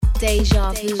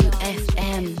Deja Vu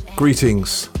FM.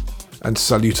 Greetings and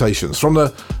salutations from the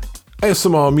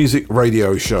ASMR Music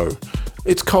Radio Show.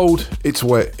 It's cold, it's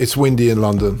wet, it's windy in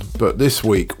London, but this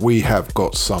week we have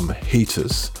got some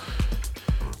heaters.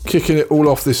 Kicking it all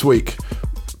off this week,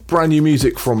 brand new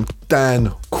music from Dan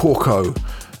Corco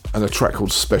and a track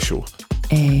called Special.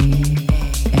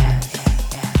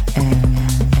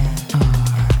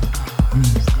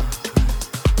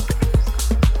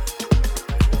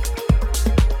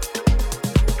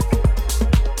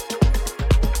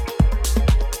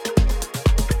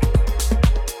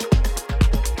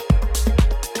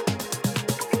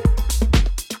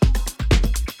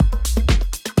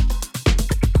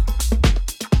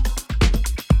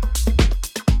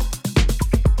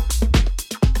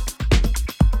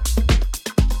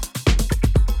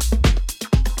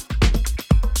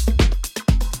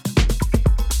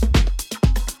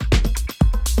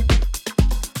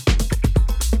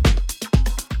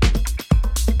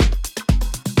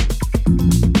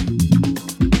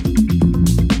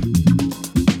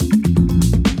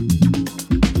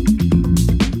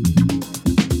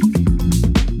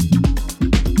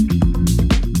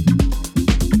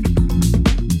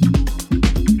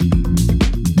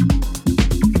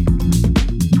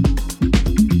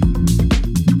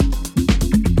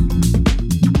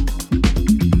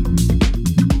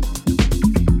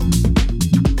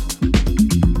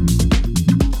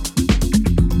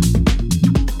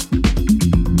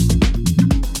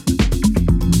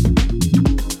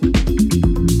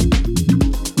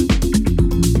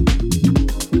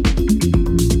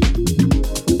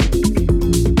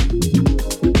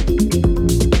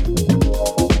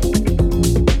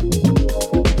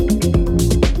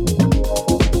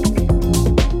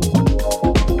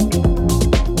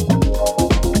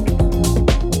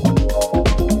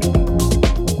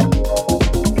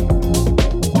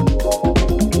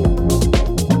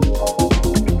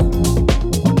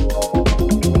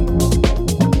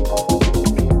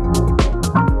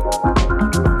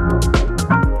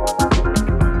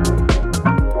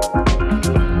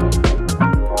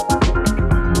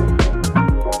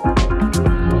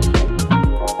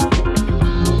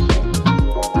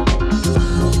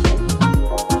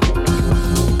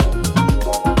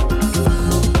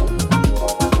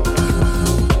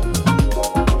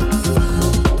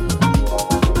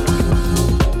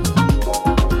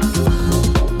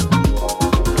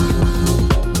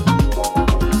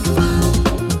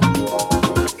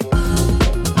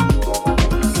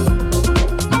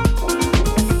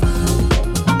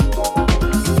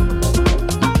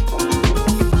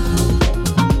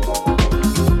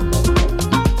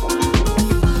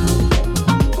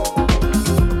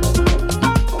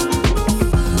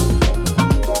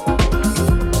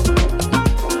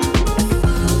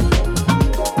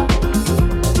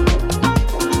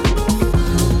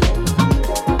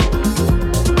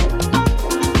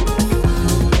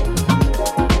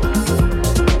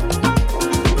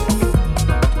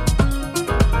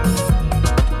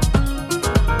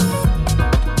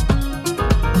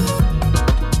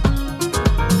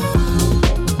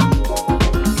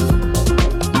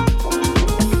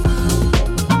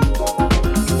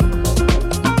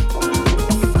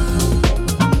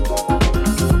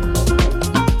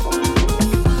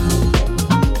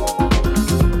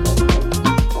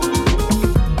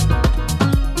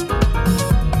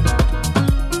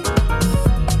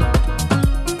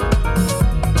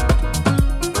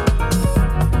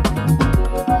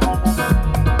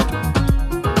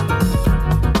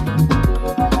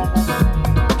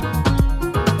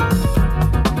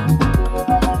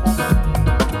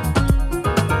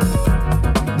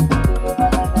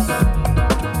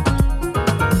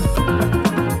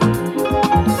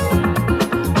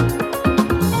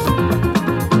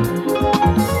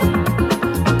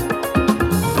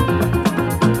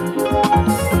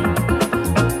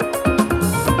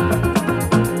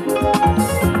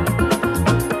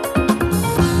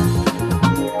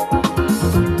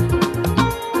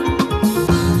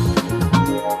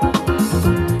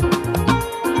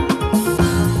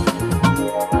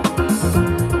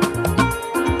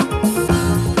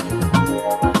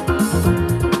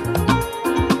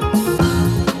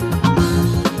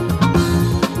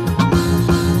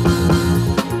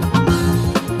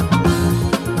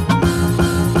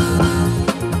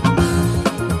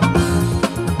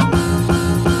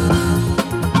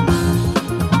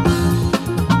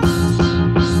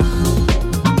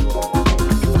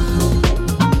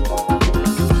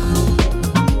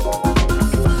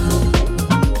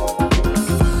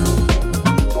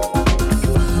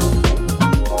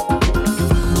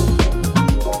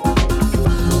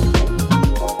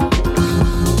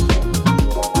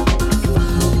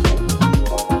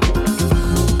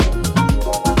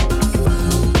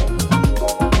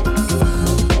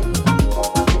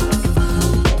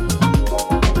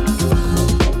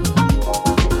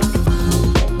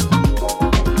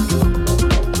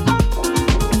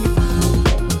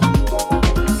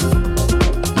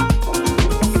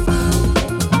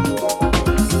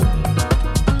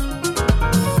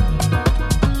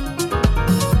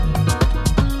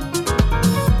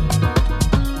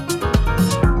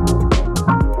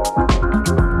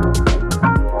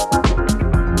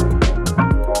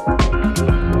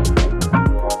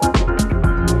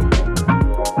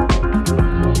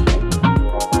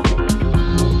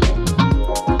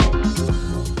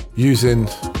 using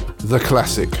the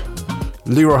classic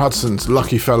Leroy Hudson's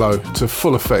Lucky Fellow to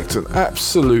full effect and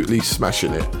absolutely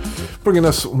smashing it, bringing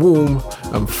us warm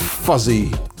and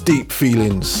fuzzy, deep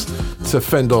feelings to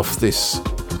fend off this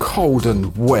cold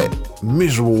and wet,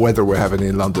 miserable weather we're having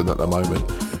in London at the moment.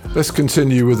 Let's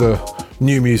continue with the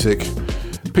new music.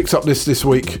 Picked up this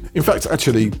week. In fact,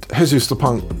 actually, Jesus the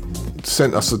Punk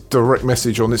sent us a direct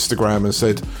message on Instagram and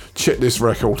said, check this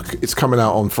record, it's coming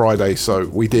out on Friday. So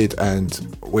we did,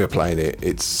 and we're playing it.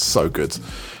 It's so good.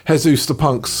 Jesus the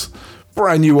Punk's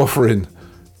brand new offering,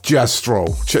 Jazz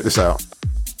Stroll. Check this out.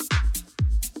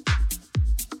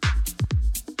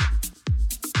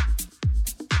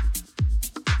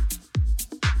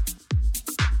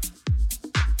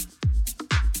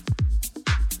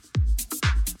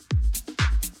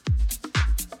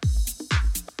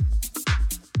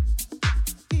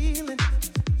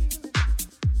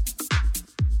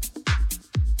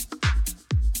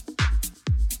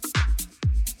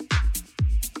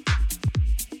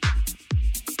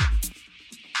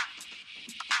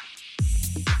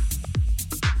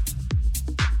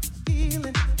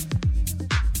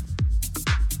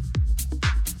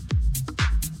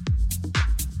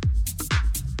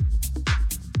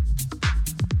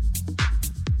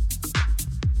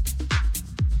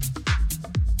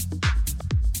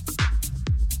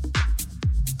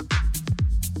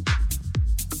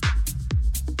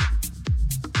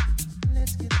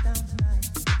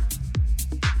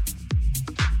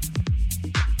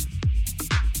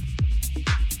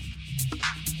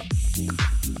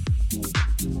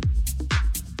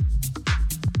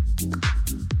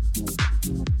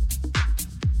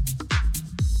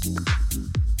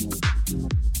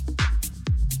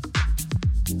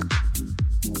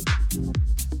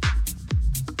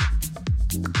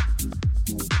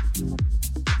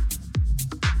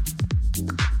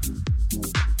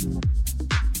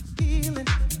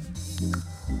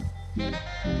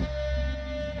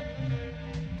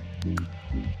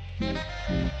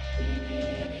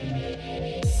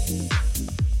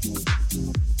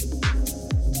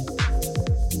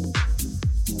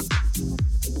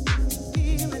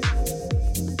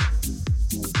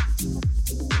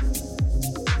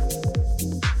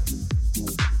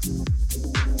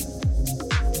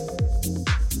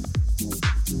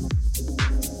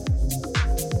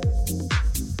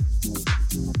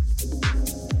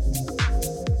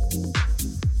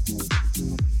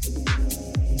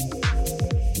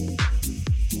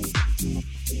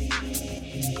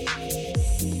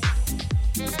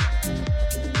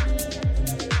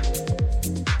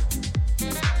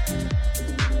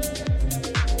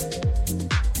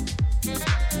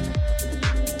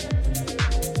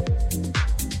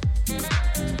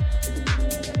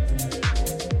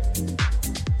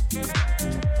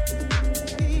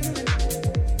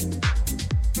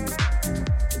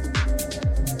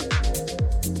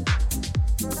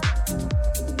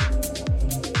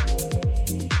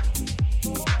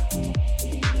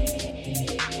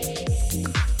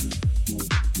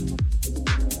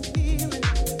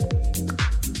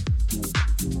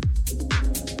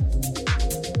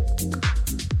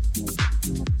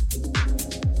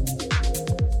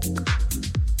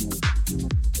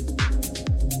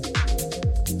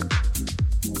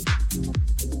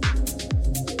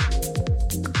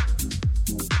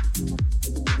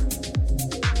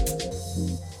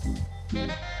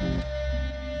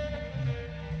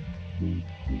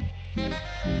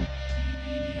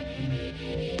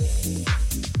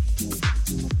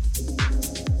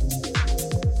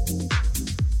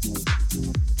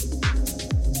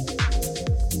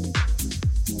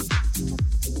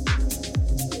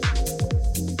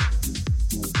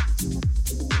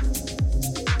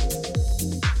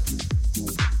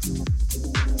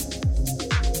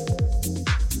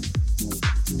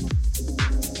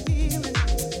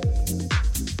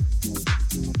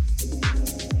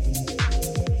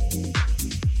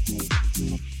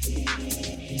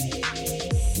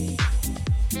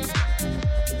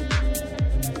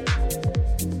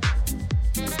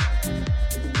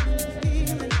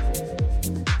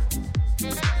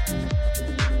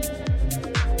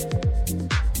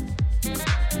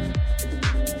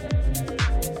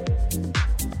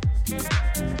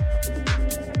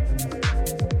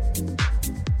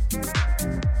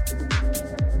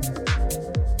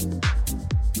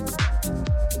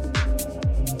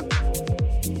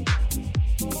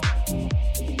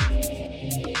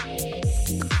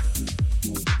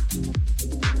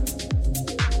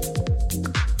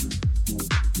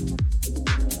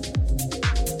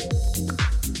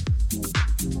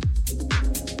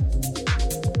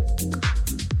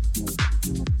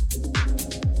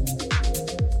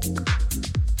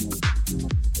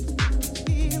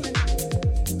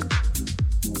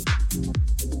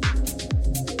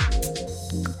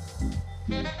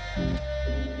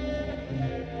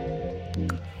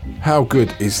 How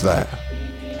good is that?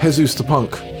 Jesus the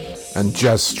Punk and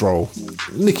Jazz Stroll,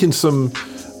 nicking some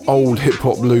old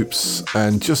hip-hop loops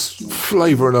and just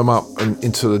flavouring them up and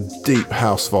into the deep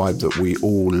house vibe that we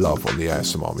all love on the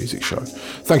ASMR Music Show.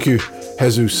 Thank you,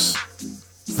 Jesus.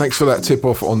 Thanks for that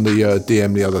tip-off on the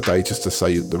DM the other day, just to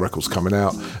say the record's coming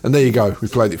out. And there you go, we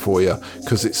played it for you,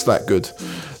 because it's that good.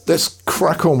 Let's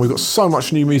crack on. We've got so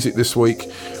much new music this week.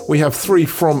 We have 3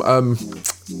 from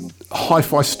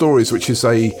Hi-Fi Stories, which is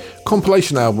a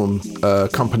compilation album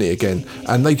company again,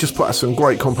 and they just put out some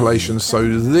great compilations.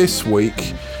 So this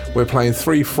week we're playing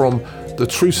 3 from The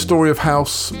True Story of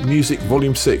House Music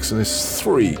Volume 6, and there's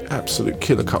 3 absolute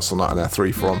killer cuts on that, and our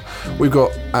 3 from. We've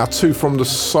got our 2 from The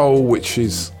Soul, which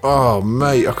is, oh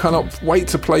mate, I cannot wait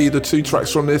to play you the 2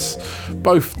 tracks from this.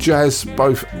 Both jazz,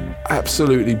 both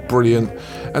absolutely brilliant.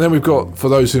 And then we've got For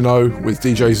Those Who Know with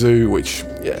DJ Zoo, which,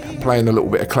 yeah, playing a little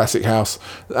bit of classic house.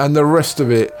 And the rest of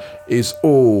it is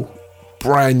all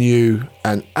brand new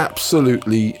and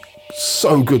absolutely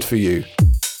so good for you.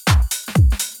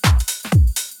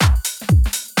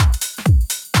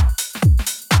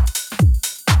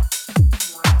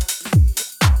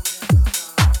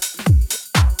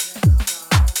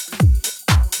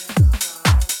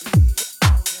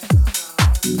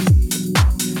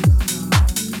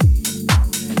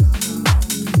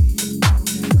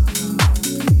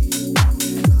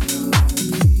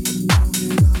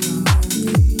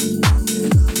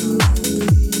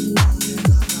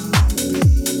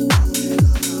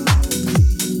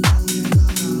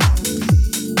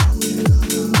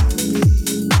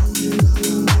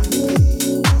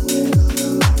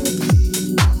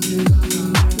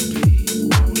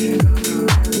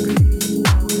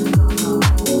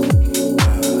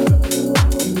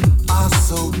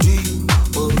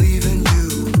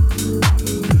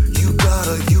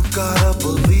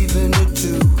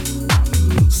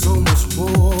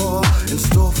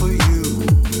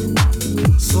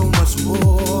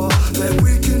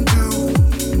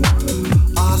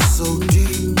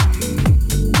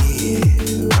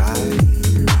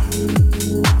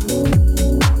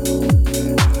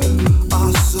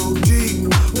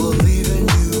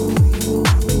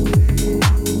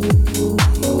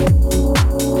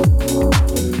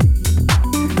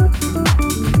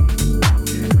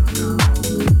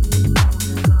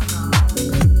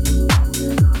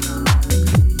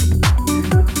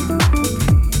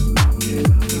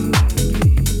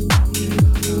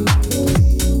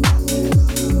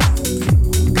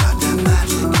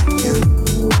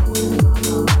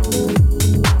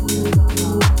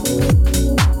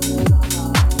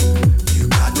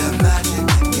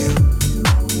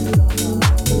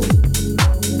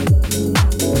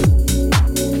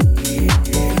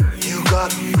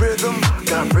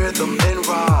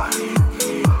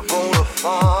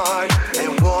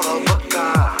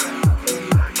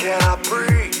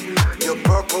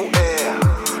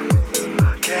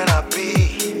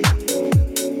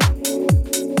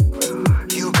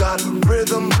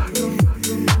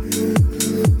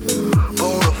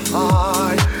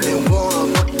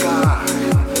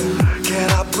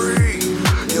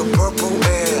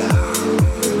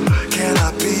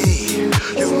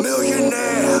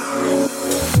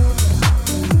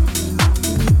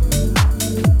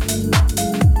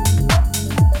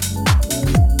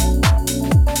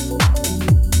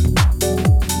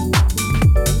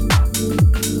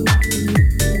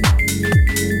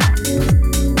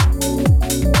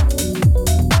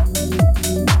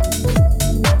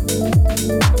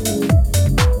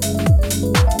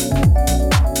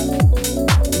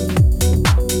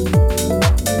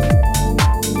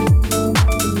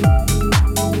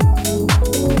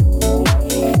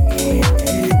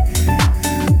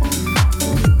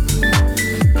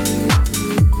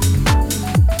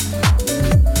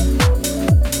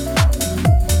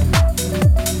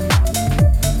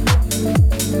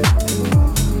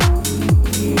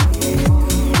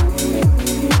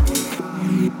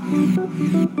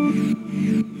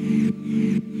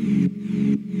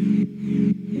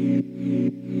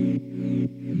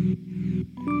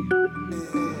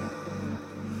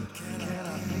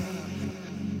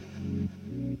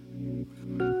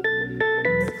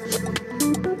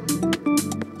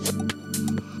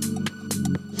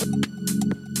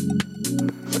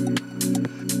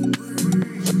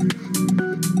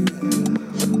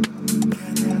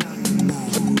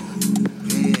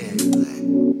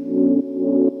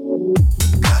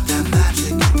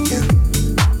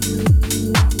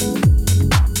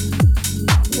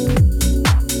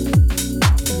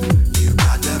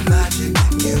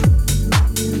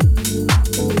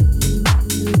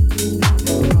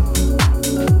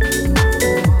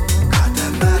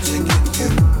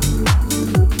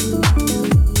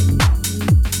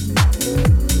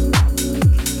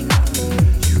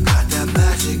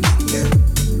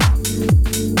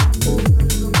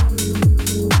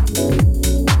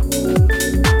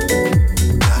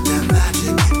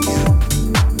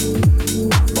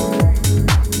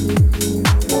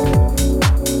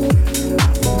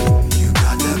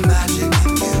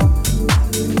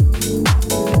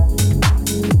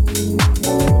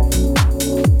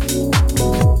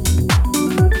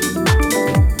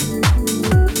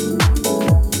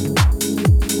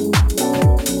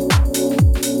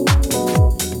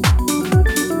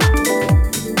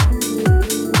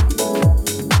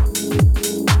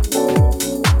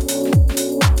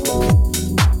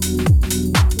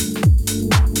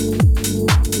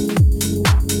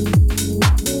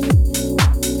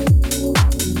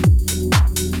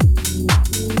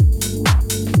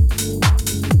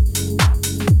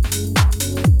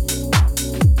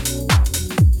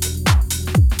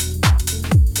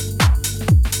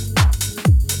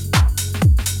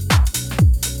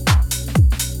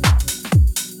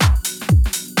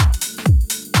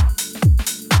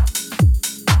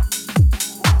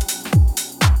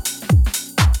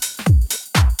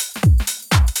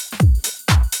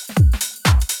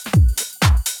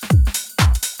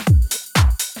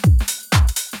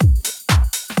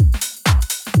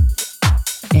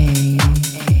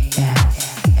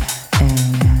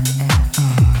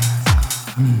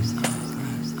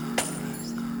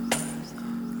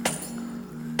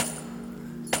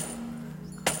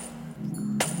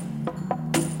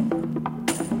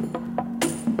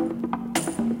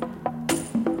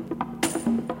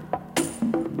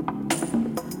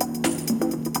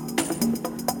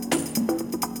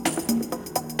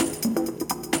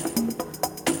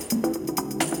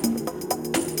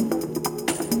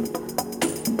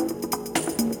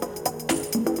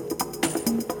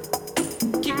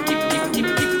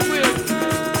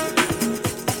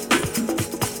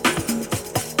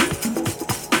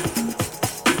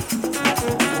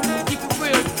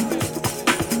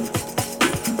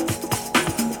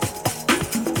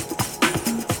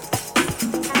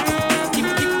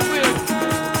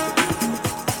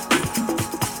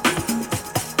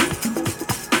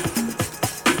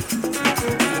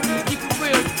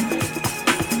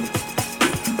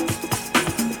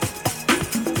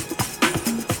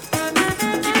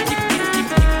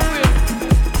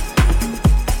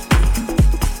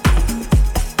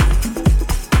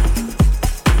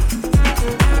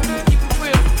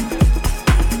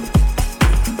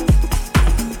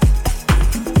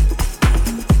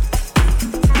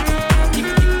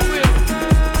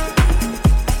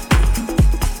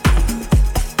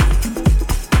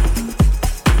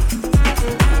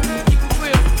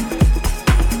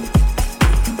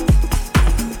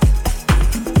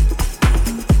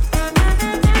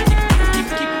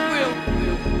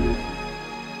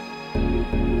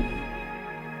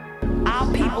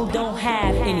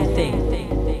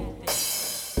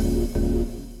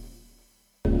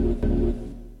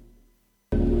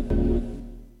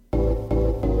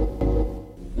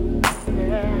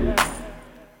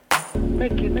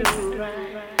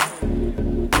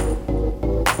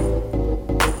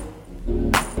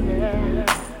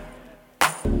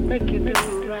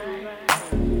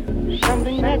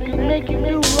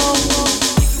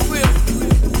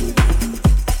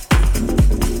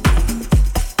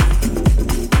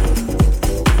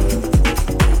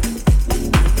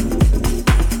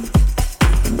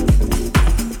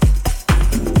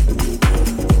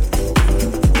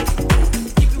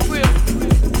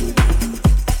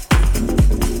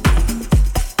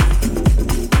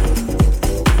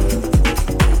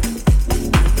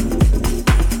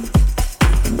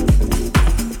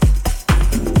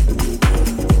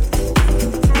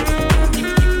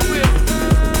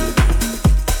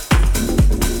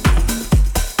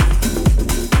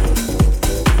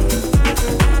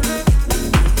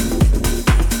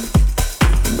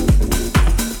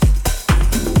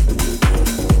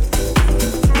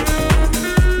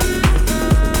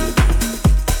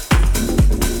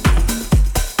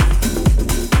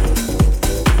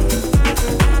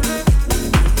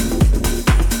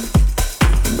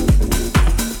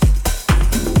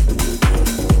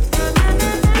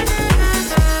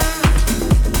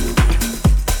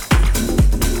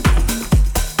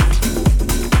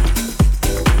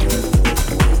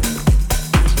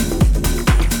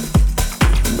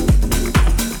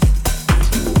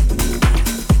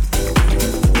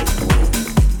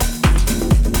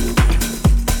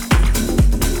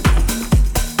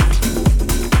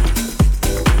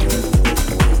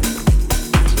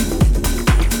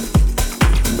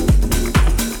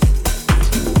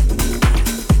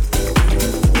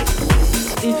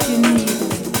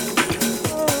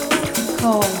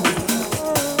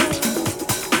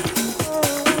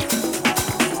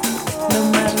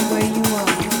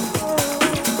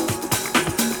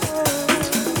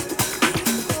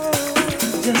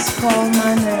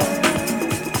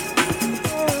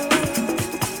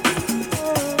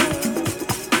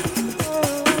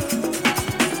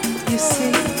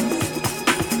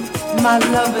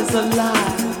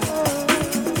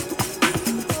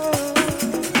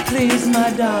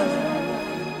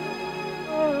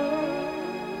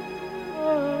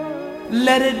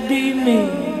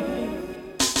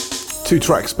 Two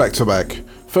tracks back to back.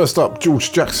 First up,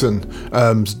 George Jackson.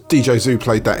 DJ Zoo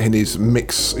played that in his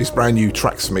mix, his brand new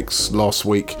tracks mix last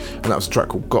week, and that was a track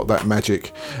called Got That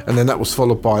Magic. And then that was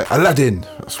followed by Aladdin,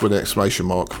 that's with an exclamation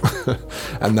mark,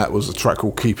 and that was a track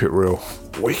called Keep It Real.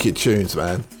 Wicked tunes,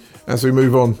 man. As we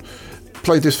move on,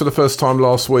 played this for the first time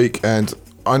last week, and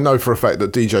I know for a fact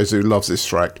that DJ Zoo loves this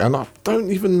track, and I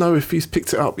don't even know if he's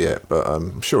picked it up yet, but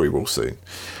I'm sure he will soon.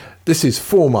 This is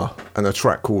Former and a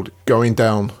track called Going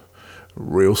Down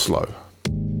Real Slow.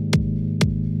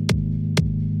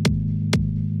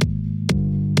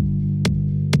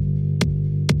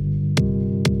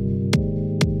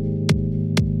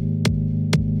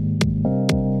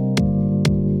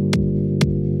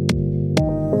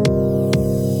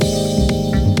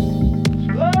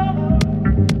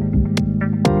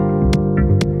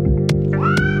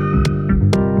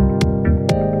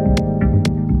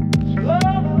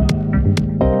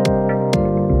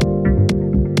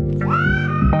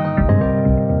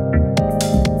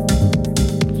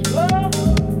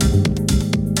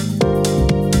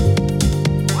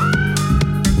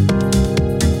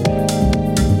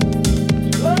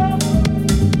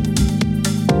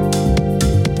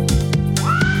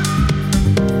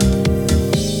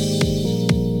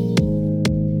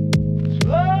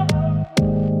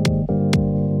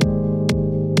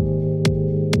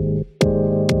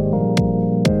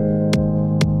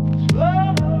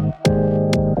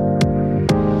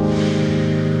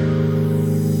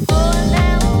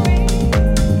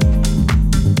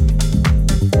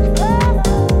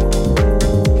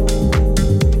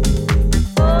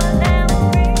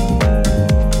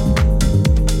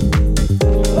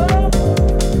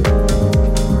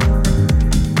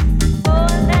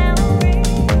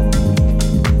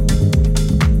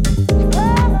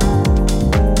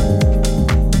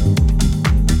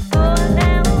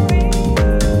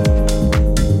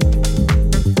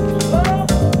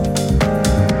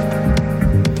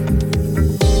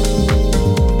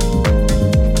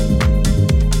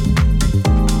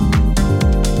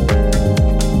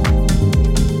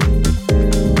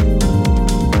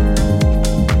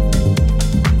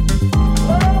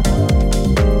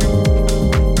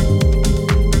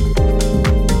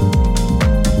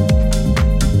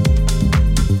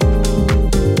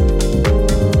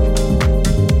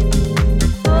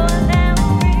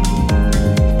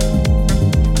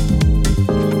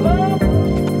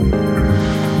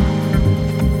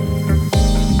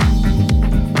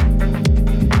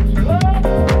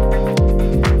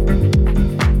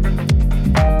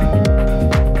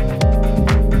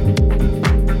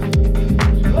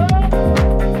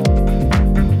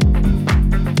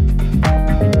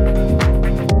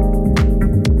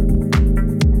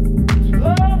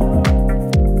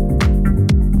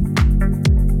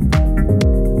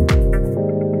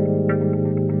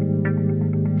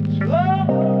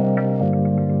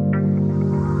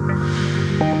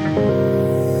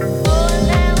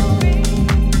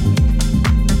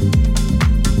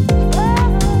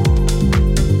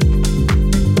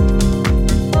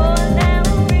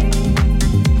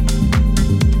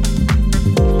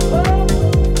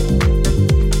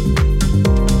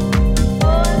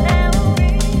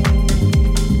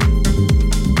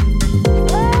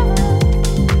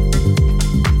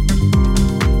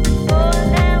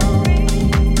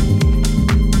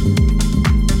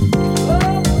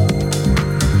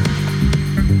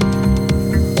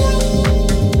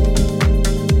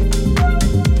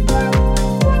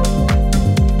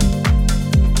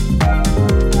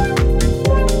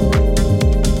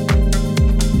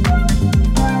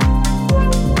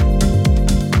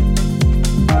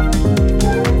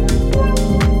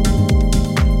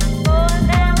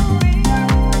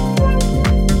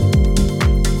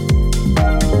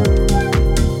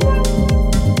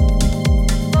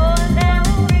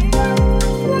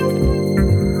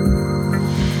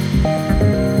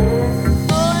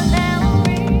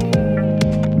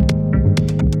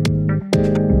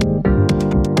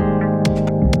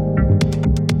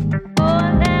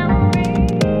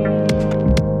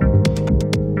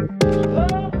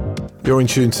 You're in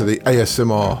tune to the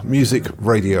ASMR Music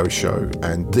Radio Show,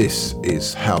 and this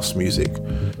is house music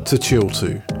to chill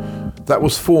to. That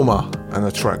was Former and a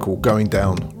track called Going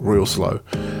Down Real Slow.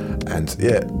 And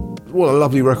yeah, what a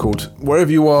lovely record.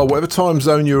 Wherever you are, whatever time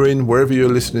zone you're in, wherever you're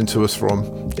listening to us from,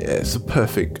 yeah, it's the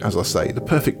perfect, as I say, the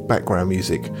perfect background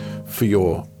music for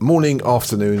your morning,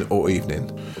 afternoon or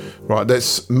evening. Right,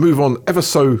 let's move on ever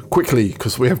so quickly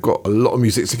because we have got a lot of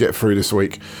music to get through this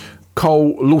week.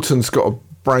 Cole Lawton's got a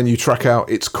brand new track out.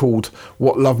 It's called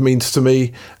What Love Means to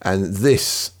Me, and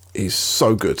this is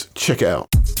so good. Check it out.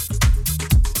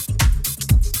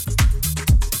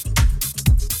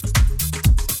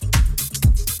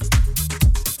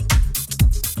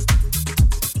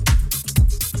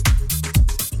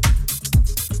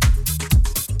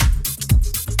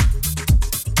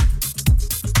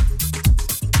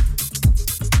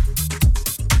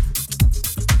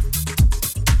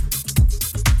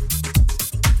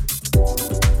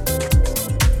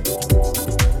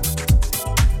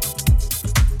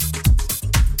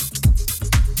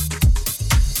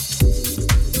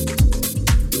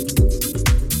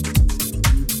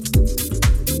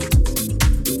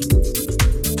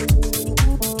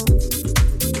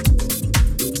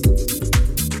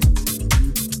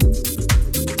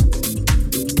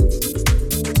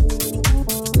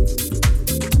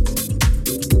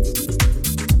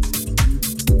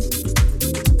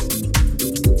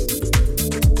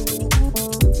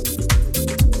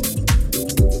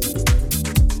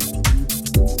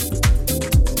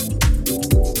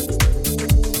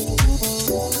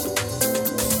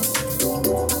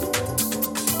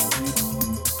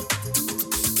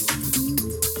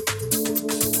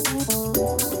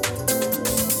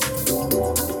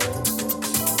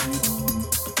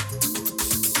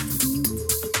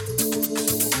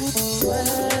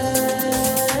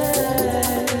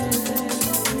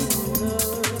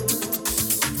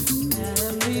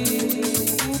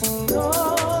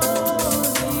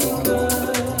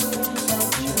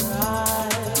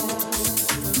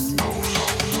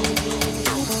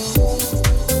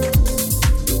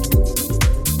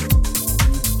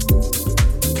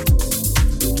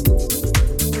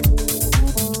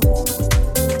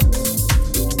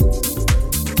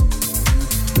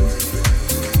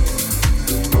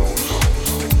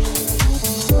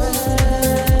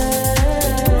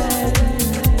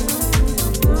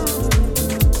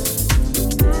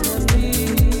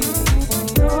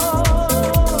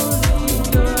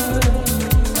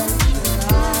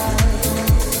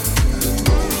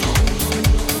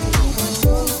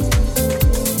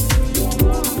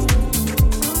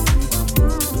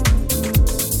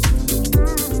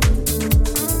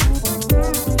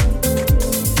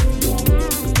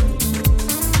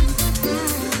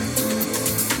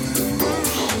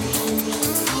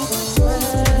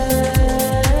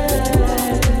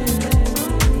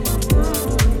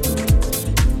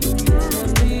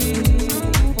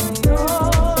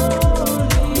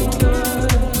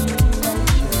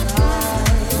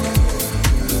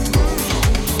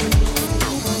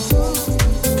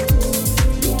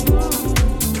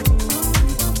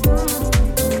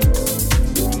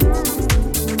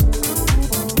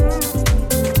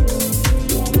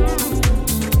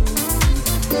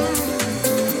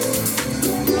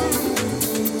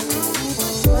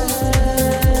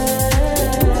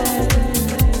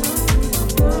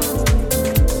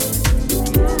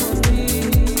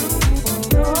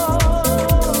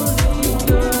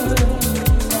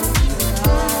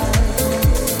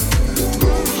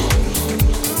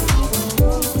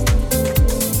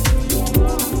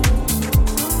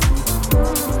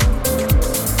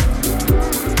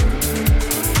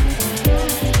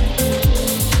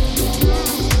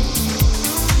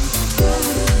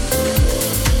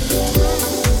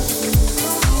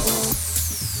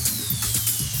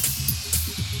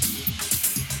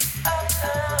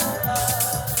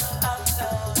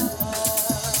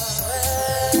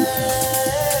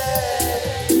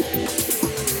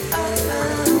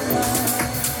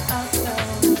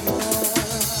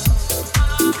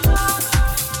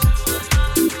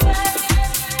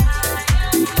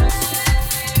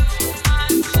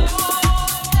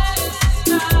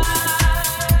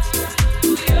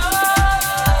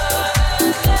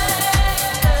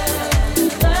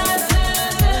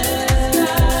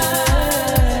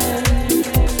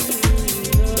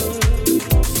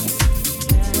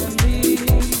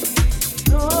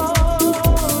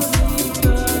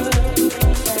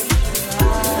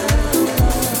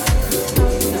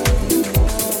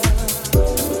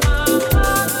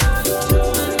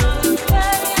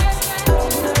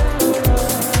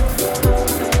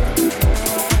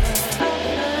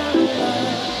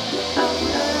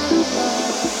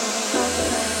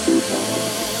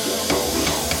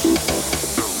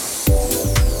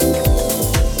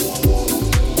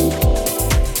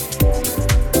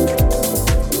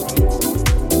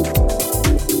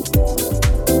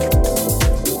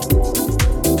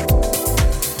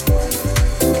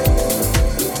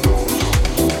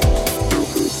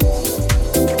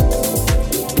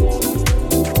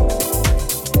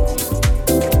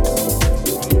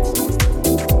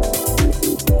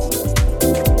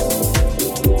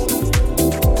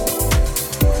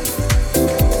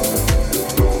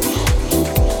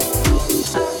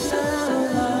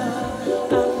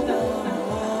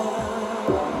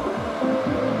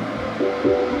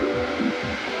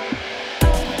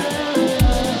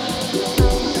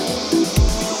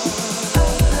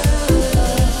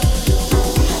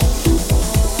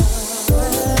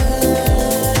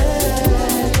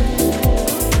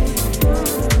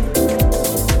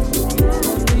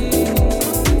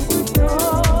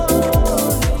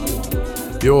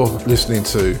 You're listening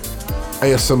to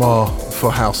ASMR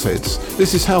for house heads.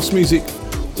 This is house music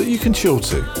that you can chill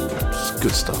to. It's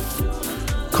good stuff.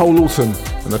 Cole Alton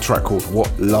and a track called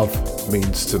What Love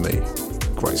Means to Me.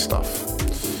 Great stuff.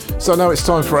 So now it's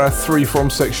time for our 3 From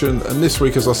section, and this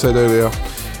week, as I said earlier,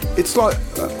 it's like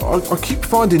I keep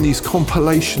finding these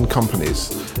compilation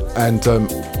companies, and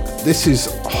this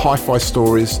is Hi-Fi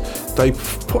Stories. They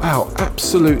put out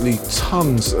absolutely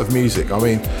tons of music. I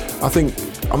mean,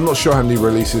 I'm not sure how many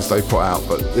releases they put out,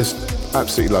 but there's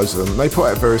absolutely loads of them. They put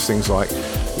out various things like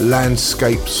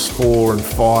Landscapes 4 and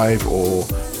 5, or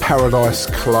Paradise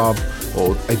Club,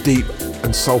 or a deep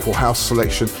and soulful house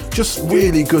selection. Just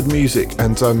really good music.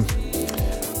 And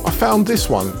I found this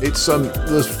one. It's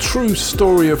the true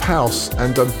story of house,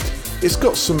 and it's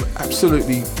got some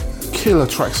absolutely killer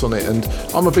tracks on it. And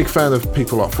I'm a big fan of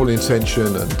people like Full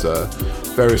Intention and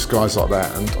various guys like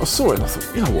that. And I saw it and I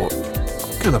thought, you know what?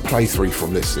 Going to play 3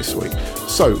 from this week.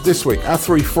 So this week our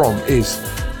 3 from is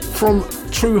from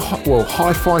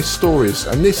Hi-Fi Stories,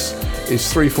 and this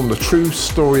is 3 from the True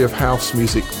Story of House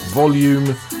Music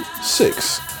Volume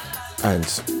 6, and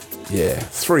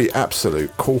 3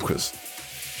 absolute corkers.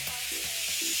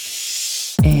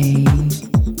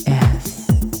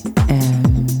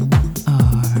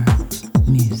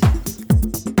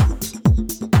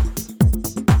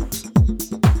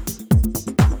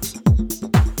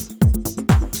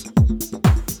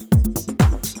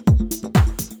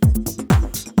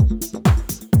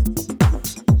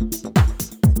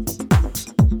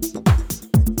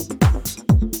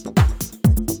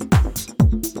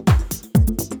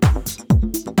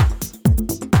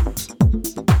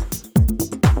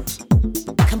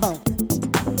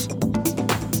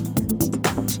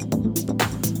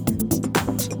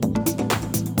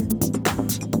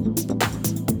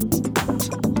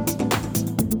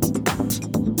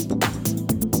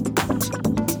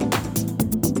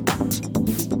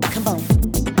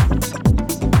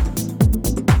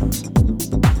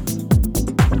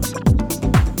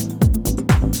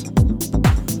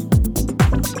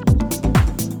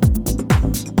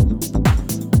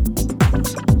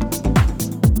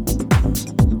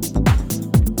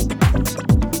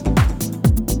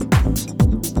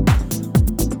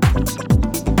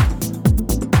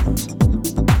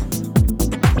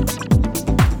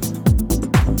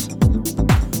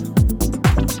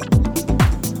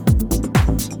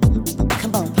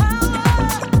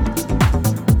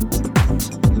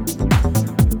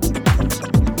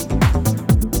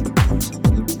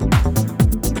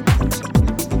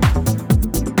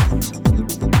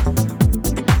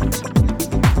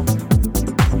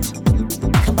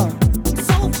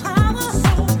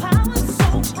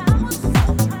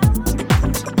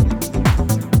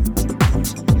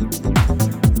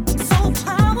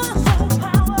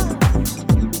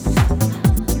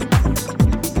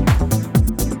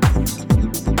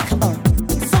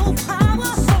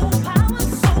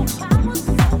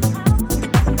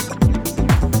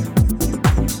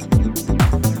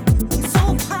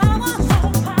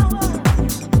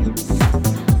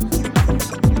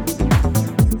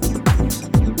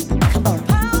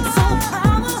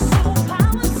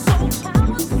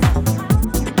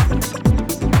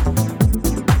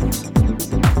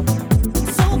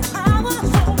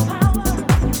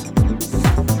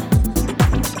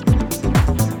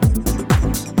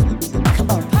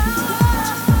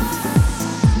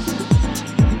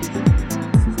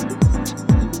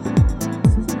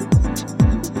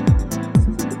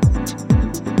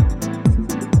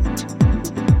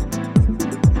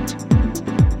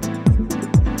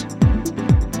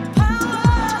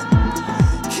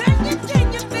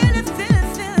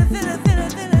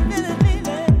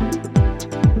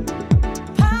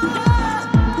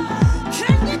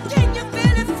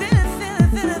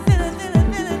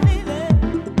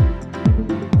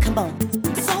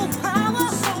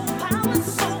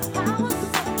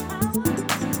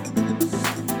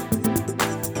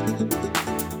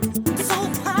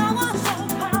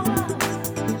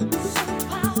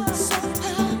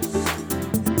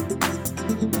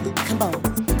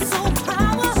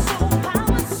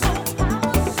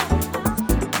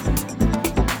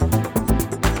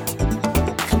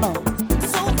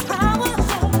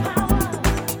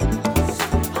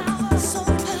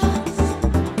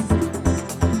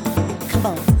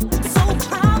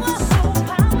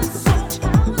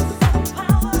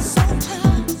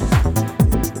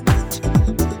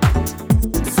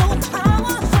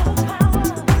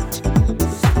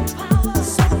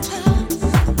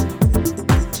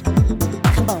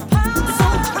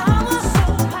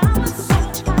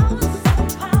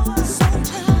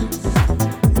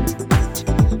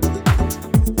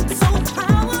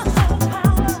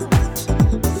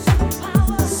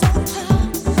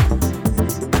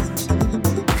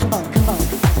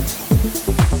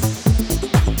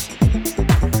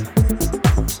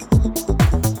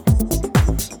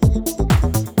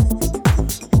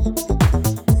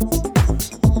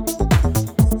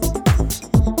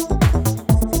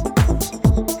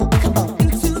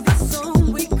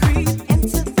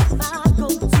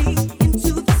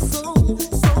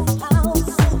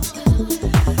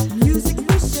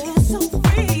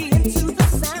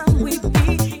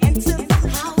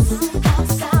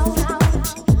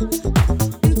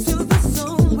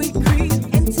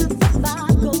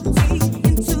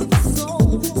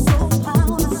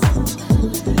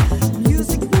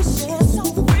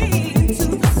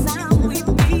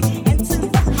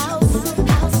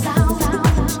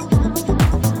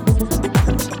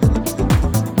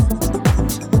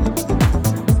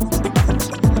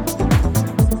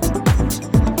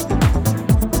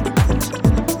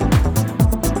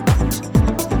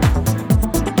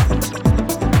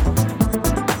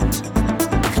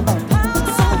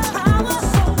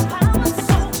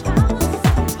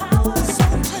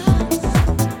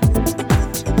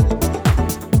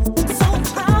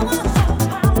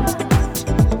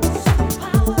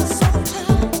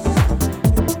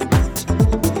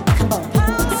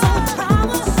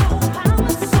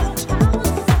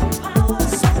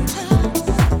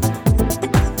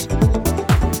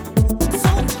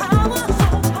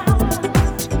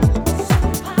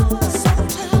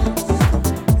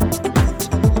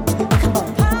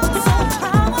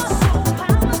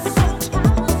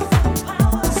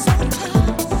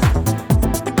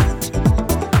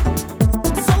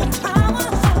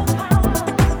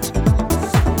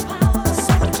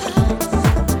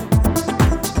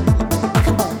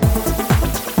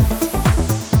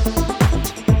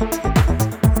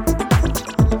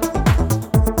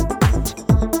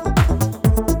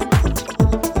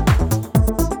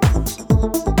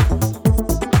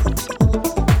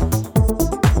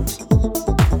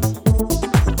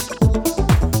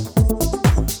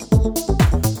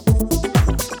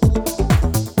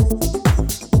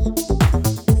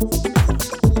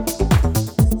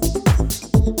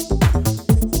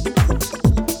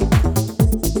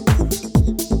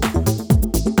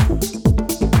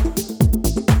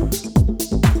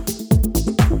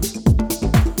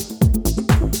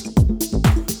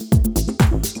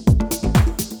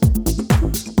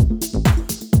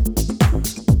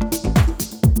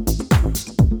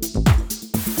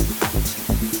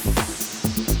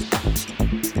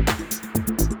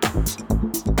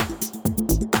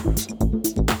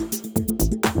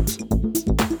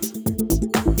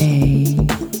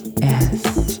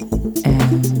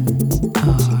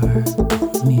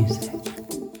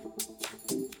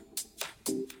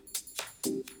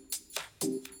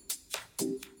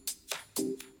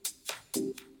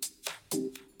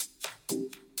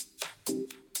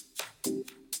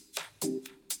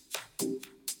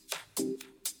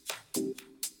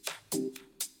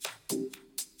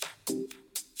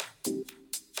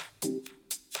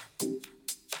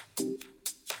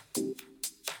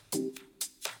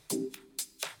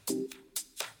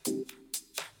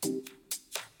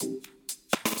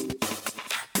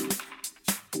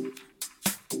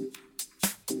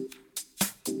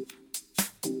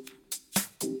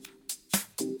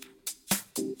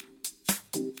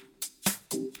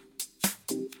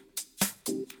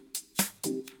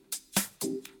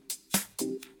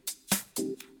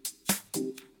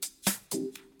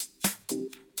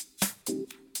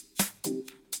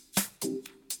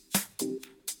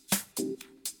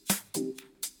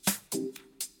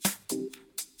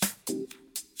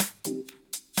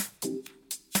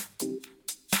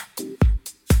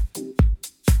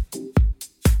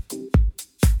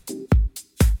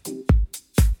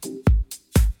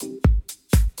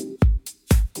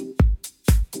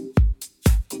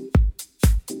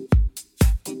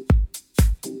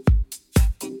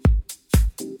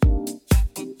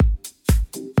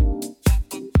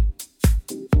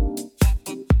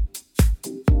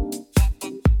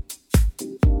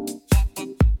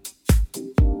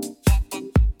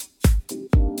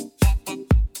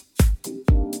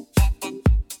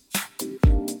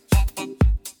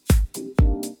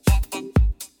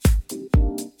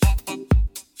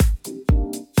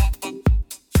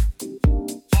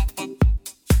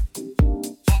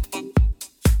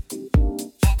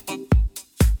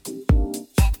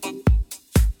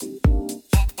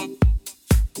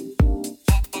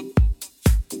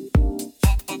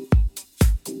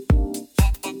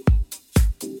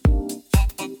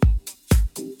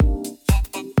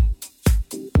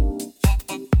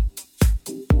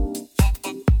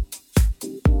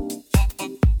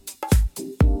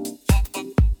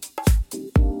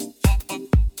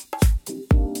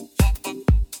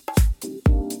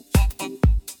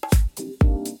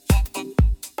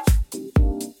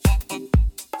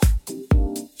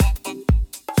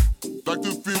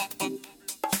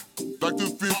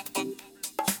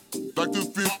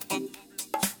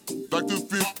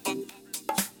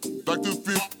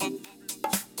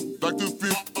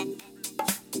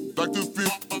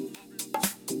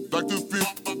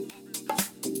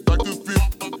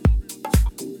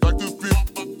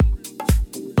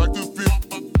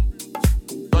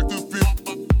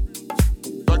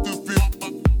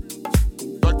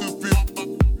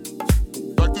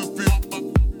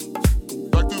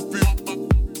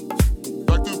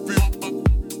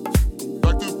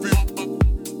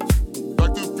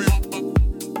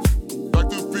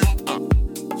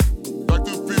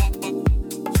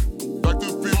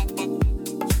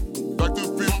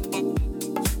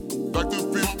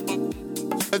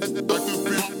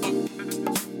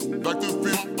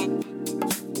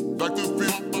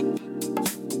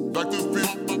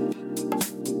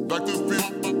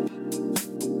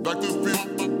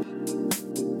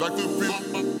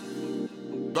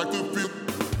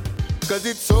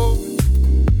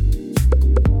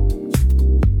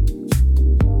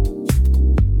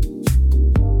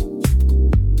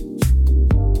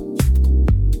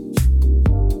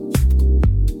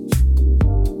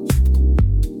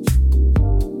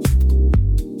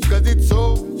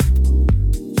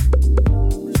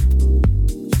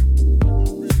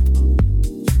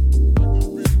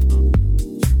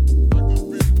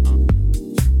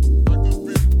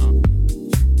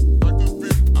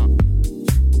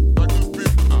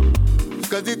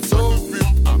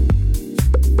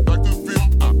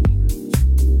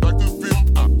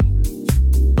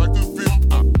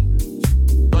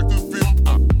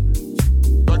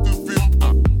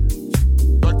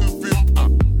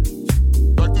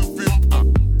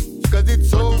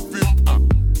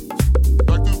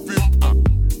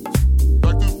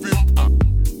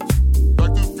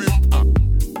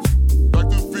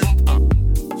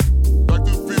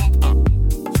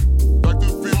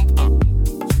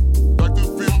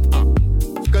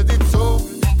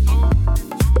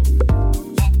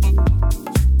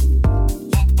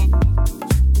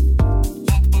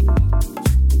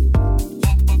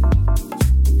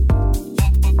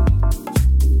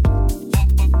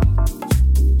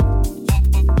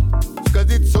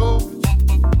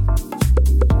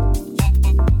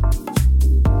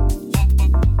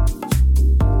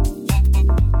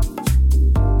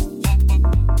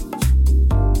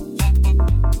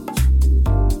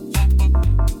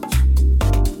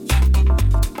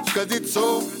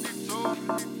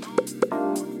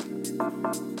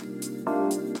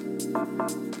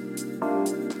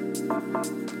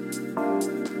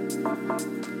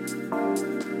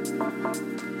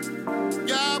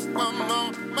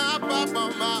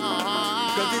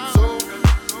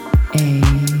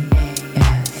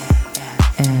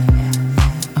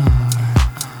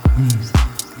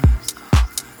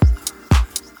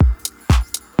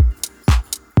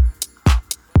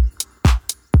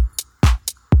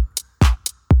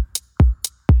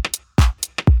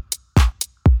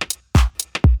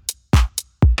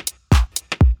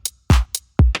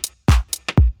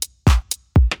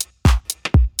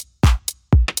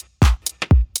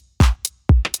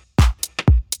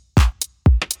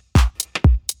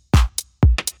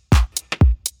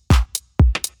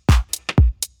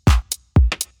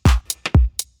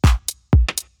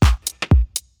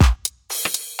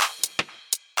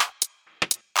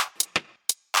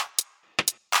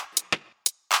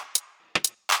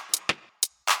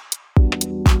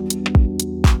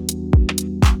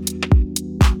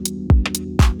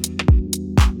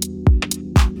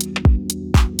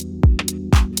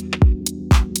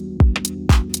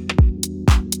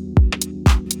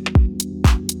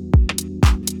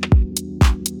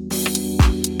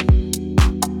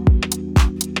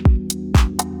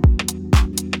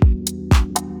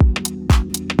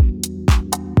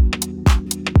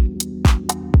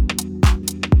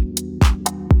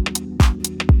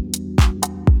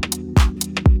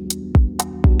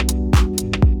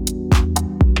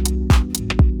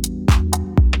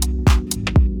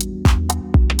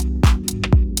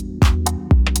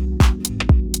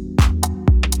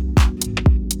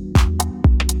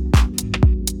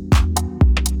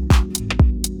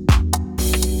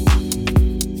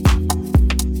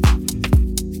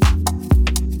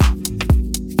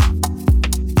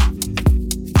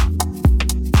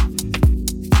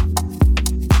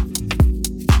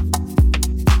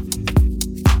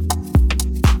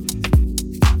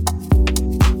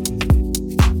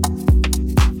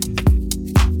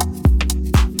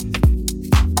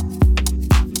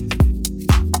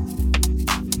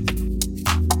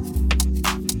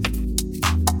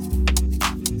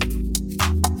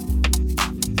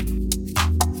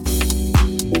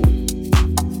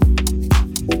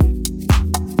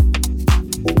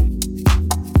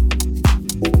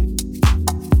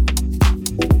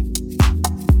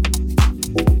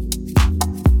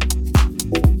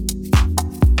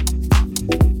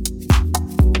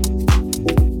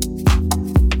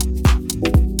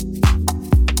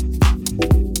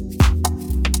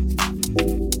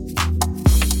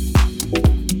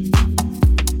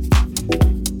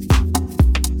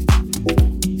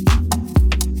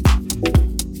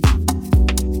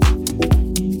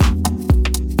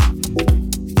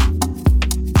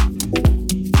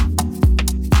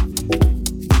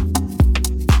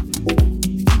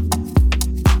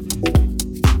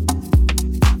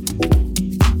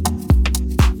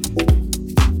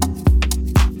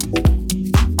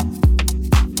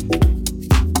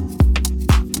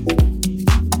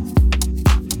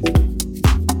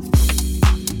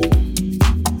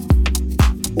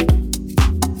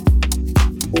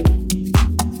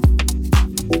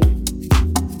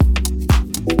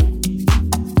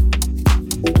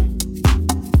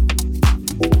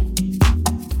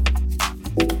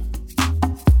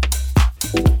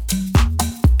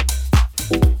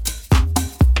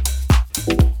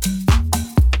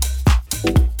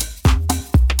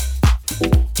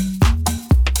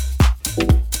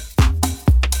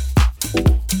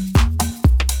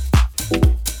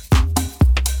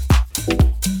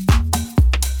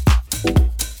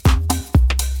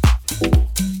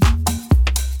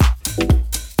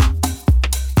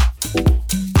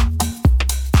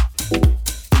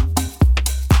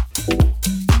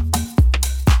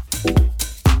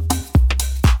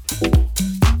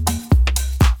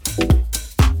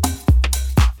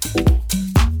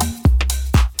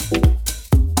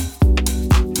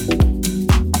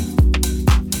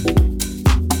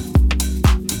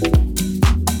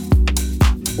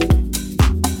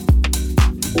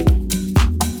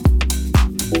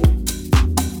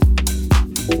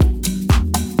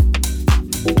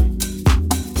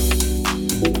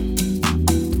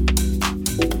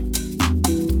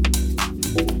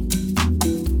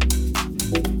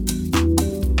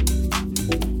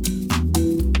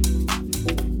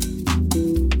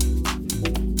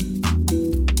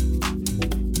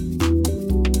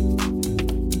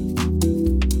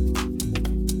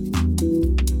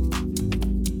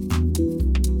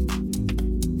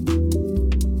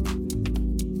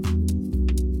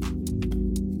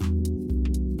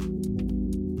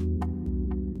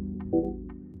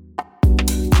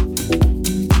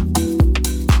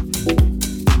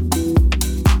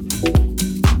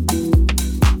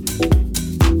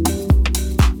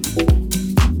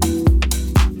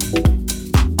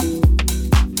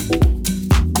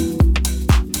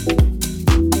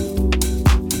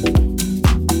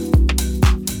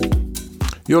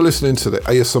 You're listening to the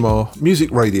ASMR Music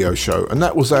Radio Show, and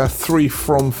that was our 3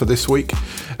 From for this week.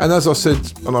 And as I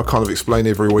said, and I kind of explain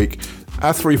every week,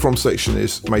 our 3 From section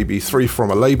is maybe 3 from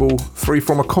a label, 3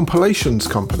 from a compilations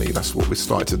company, that's what we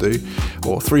started to do,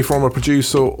 or 3 from a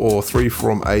producer, or 3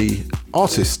 from an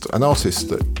artist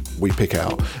that we pick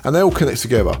out, and they all connect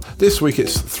together. This week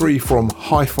it's 3 from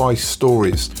Hi-Fi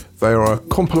Stories. They are a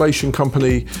compilation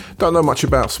company. Don't know much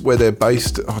about where they're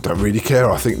based. I don't really care.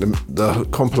 I think the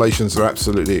compilations are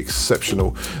absolutely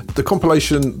exceptional. The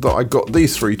compilation that I got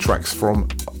these 3 tracks from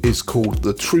is called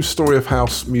The True Story of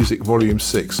House Music Volume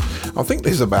 6. I think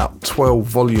there's about 12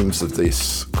 volumes of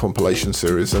this compilation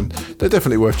series, and they're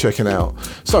definitely worth checking out.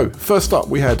 So first up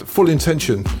we had Full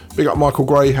Intention. Big up Michael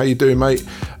Gray, how you doing, mate?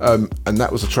 And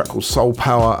that was a track called Soul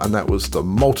Power, and that was the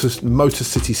Motor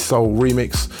City Soul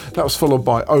remix. That was followed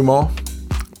by Omar.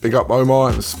 Big up Omar, I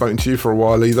haven't spoken to you for a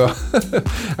while either.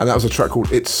 And that was a track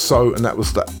called It's So, and that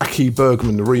was the Aki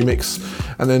Bergman remix.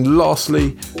 And then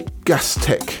lastly, Gas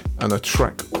Tech, and a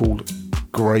track called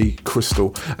Grey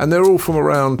Crystal. And they're all from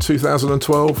around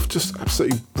 2012, just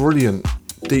absolutely brilliant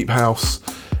deep house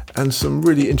and some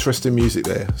really interesting music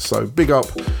there. So big up,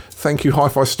 thank you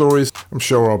Hi-Fi Stories. I'm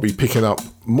sure I'll be picking up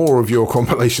more of your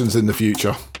compilations in the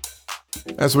future.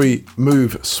 As we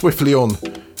move swiftly on,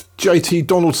 JT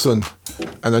Donaldson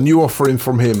and a new offering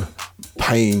from him,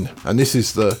 Pain, and this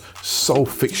is the Soul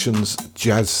Fictions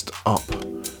Jazzed Up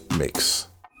mix.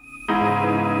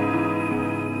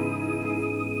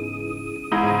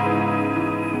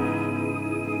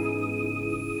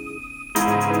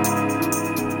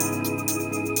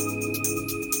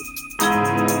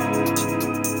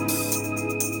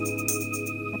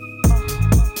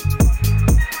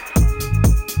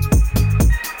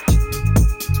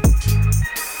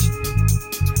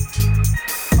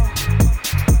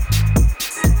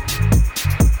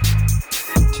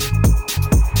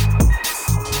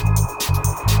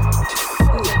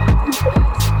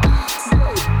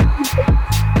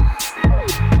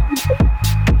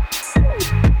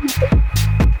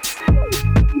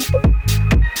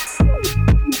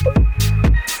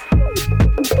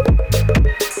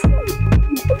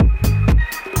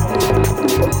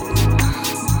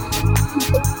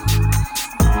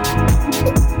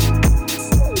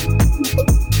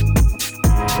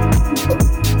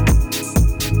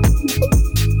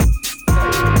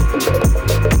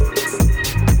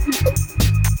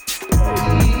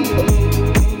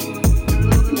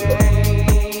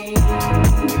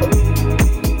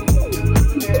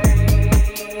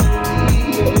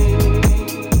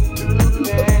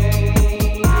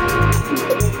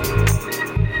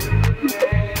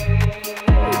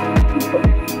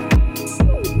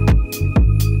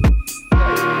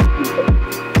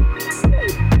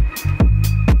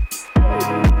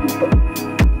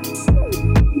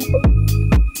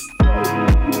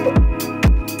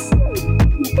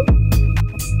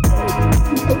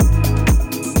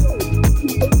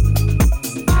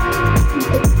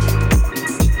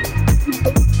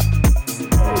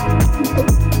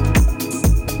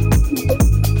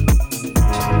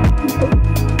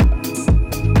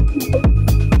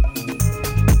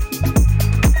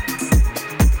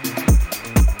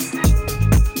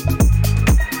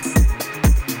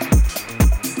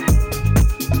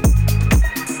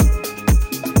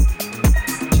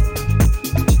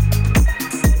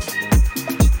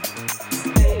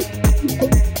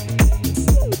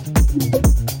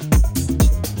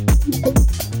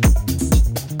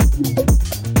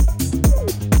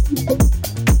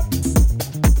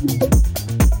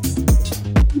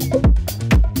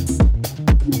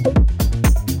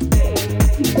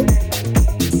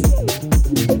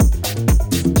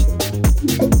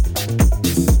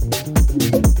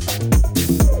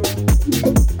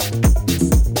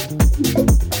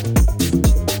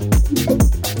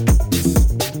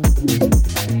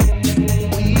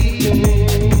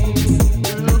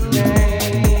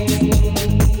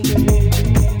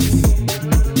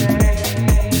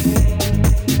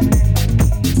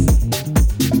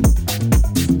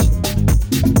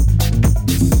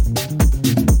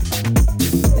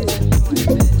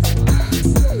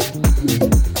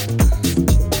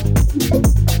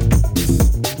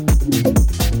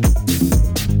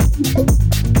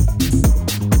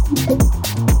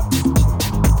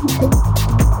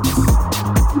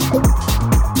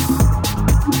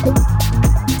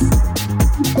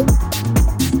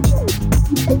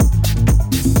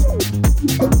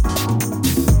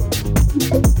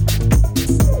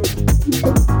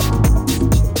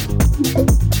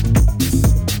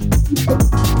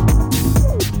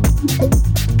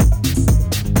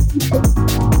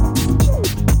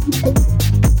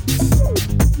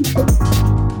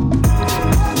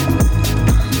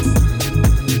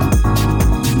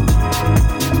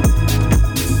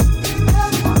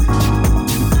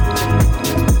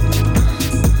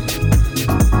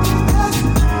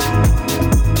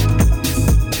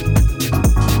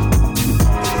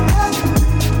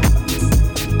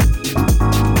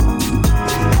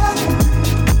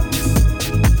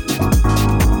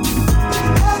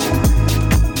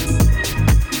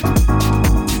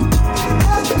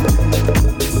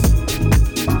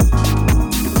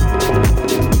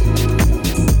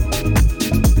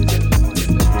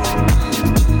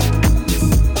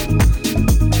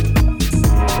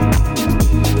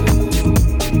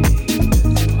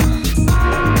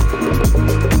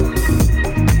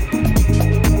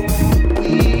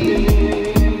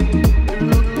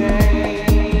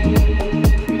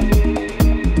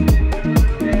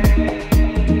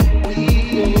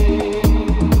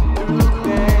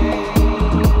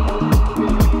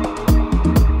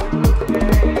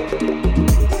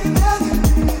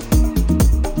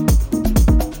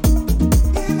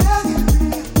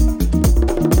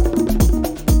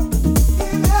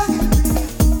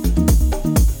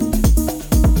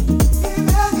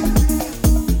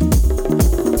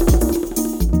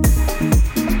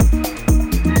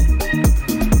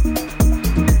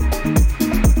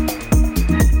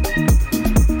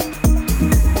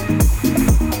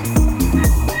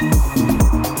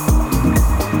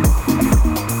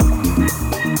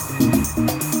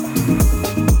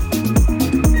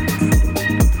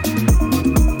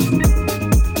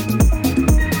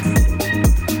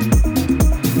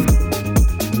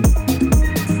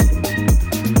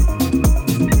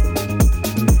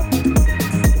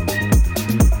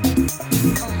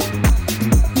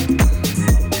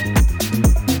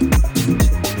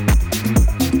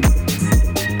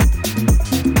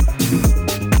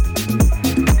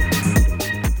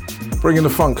 bringing the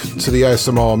funk to the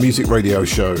ASMR Music Radio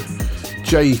Show.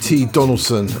 J.T.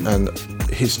 Donaldson and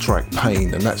his track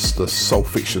Pain, and that's the Soul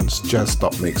Fiction's jazzed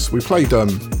up mix. We played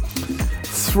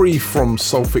 3 from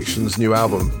Soul Fiction's new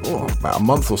album about a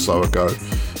month or so ago,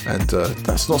 and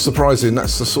that's not surprising.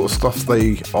 That's the sort of stuff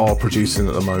they are producing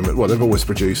at the moment. Well, they've always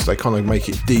produced. They kind of make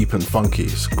it deep and funky.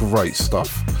 It's great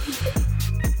stuff.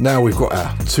 Now we've got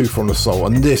our 2 from the Soul,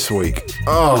 and this week,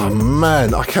 oh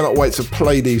man, I cannot wait to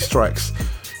play these tracks.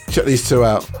 Check these 2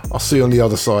 out. I'll see you on the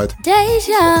other side.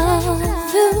 Deja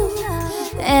vu,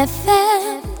 FM.com.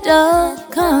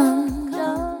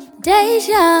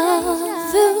 Deja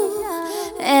vu,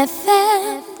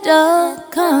 FM.com.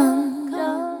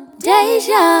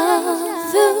 Deja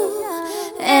vu,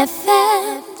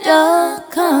 FM.com.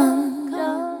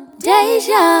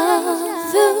 Deja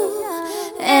vu,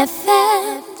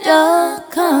 FM.com.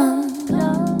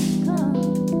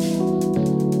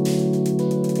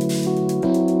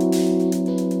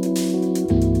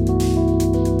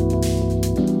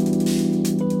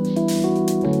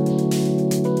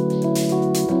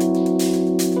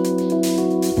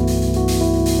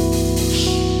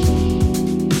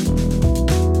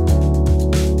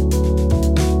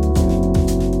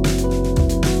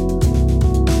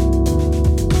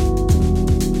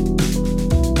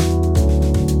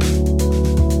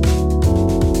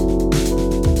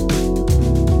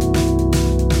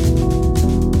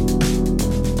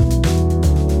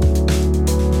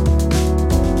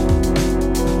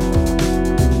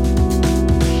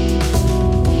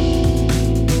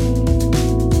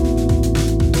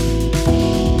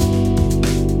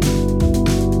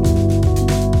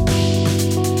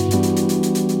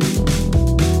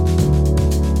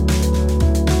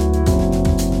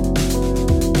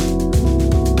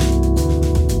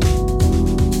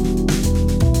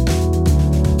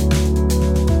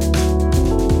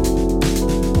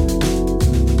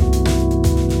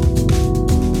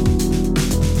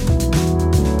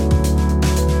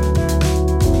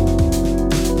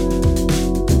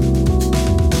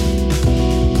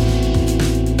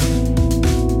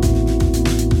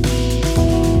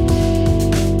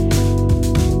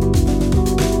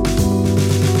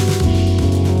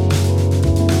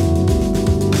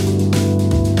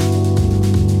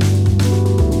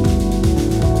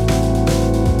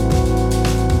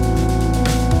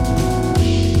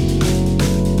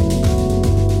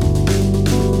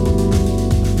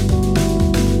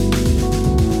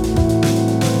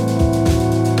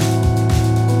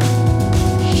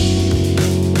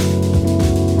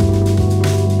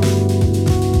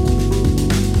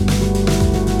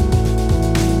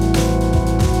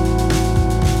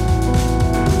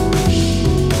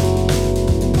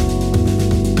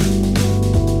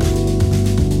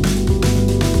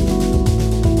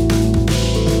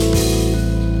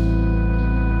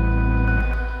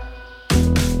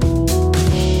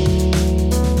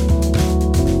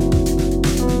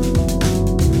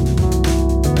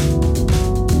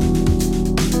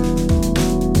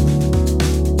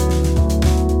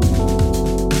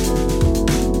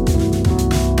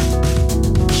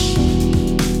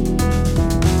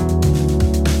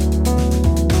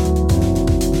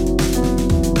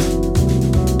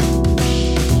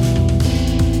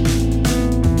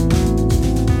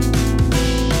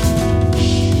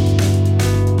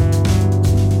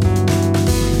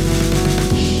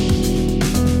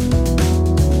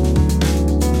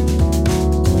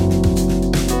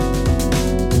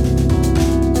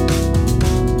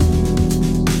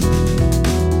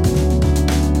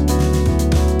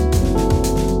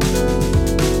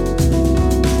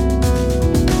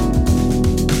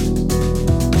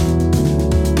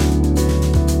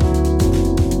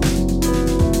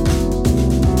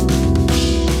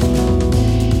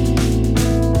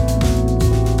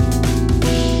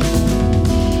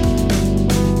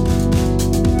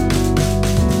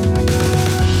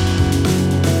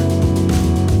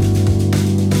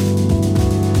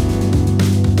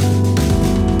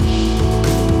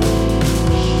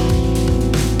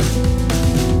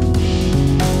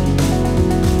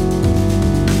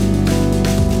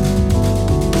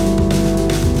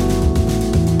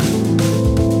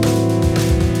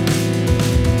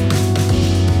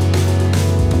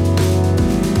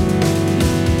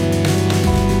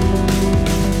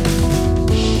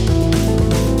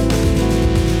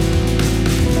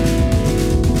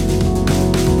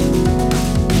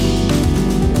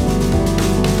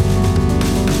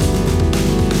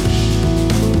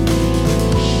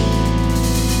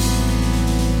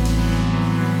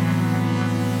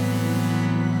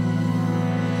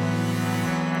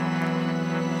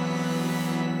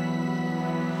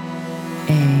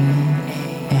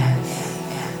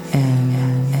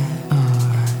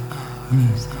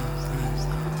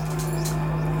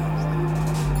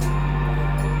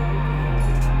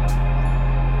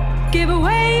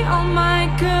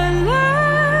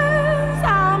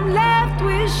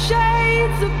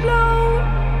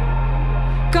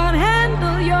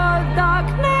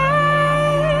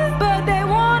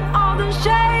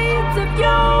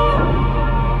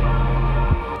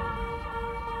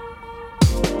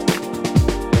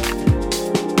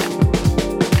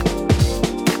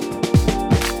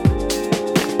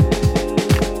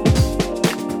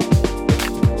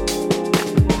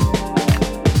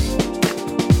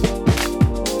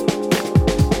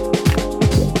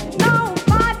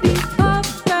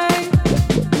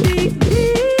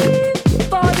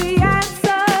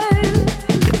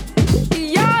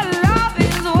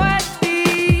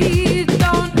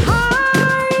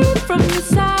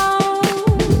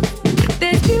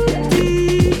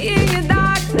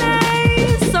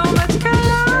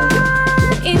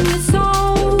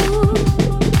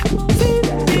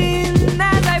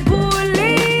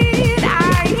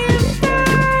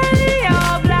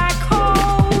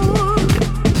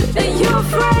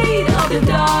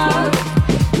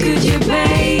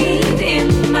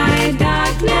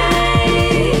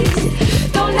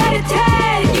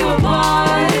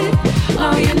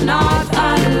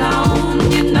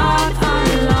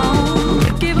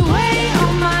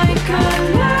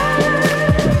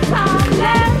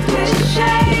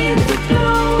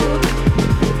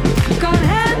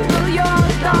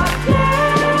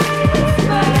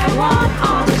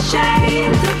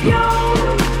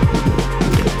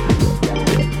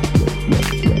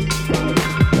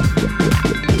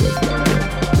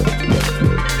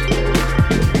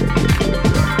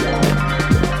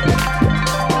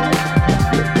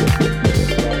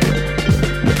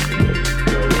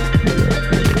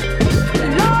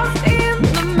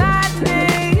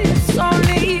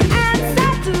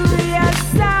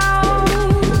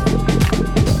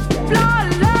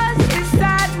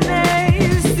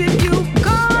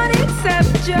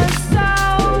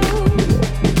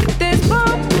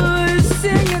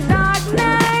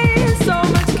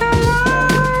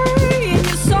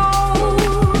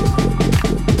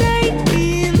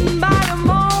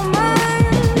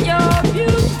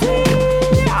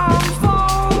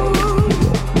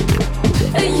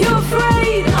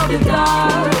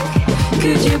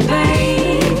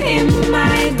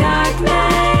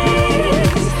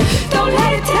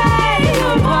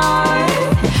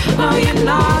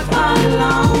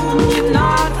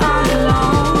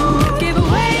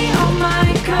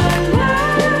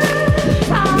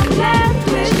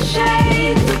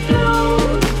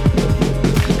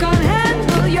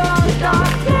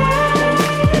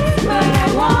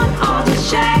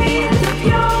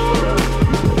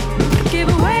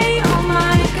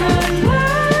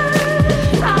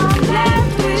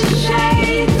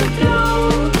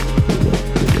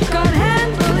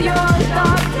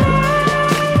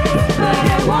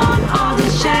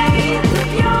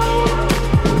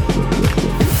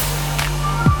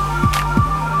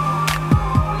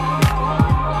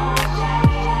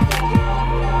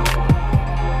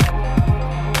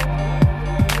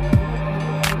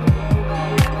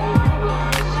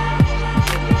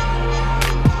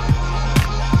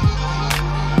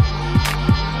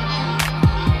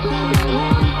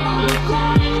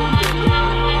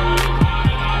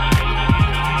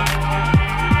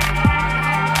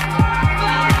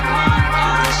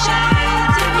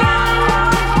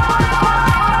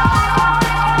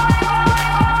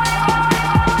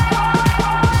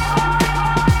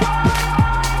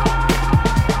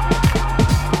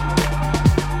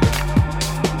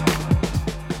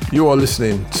 You are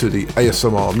listening to the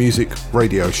ASMR Music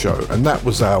Radio Show, and that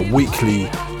was our weekly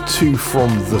Two from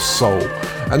the Soul.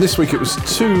 And this week it was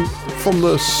two from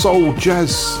the soul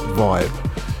jazz vibe.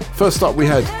 First up we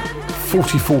had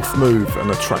 44th Move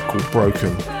and a track called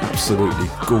Broken, absolutely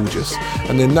gorgeous.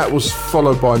 And then that was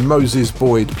followed by Moses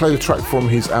Boyd, played a track from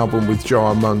his album with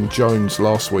Jarman Jones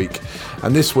last week.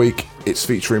 And this week it's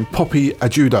featuring Poppy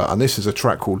Ajuda, and this is a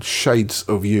track called Shades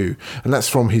of You. And that's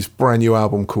from his brand new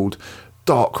album called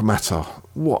Dark Matter.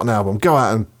 What an album. Go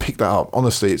out and pick that up.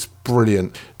 Honestly, it's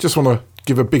brilliant. Just want to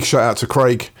give a big shout out to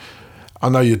Craig. I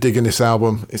know you're digging this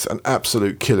album. It's an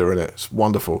absolute killer, innit? It's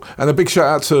wonderful. And a big shout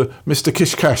out to Mr.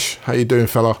 Kish Cash. How you doing,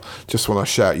 fella? Just want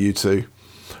to shout you too.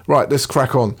 Right, let's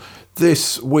crack on.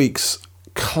 This week's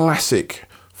classic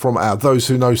from our Those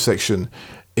Who Know section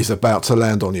is about to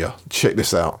land on you. Check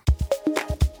this out.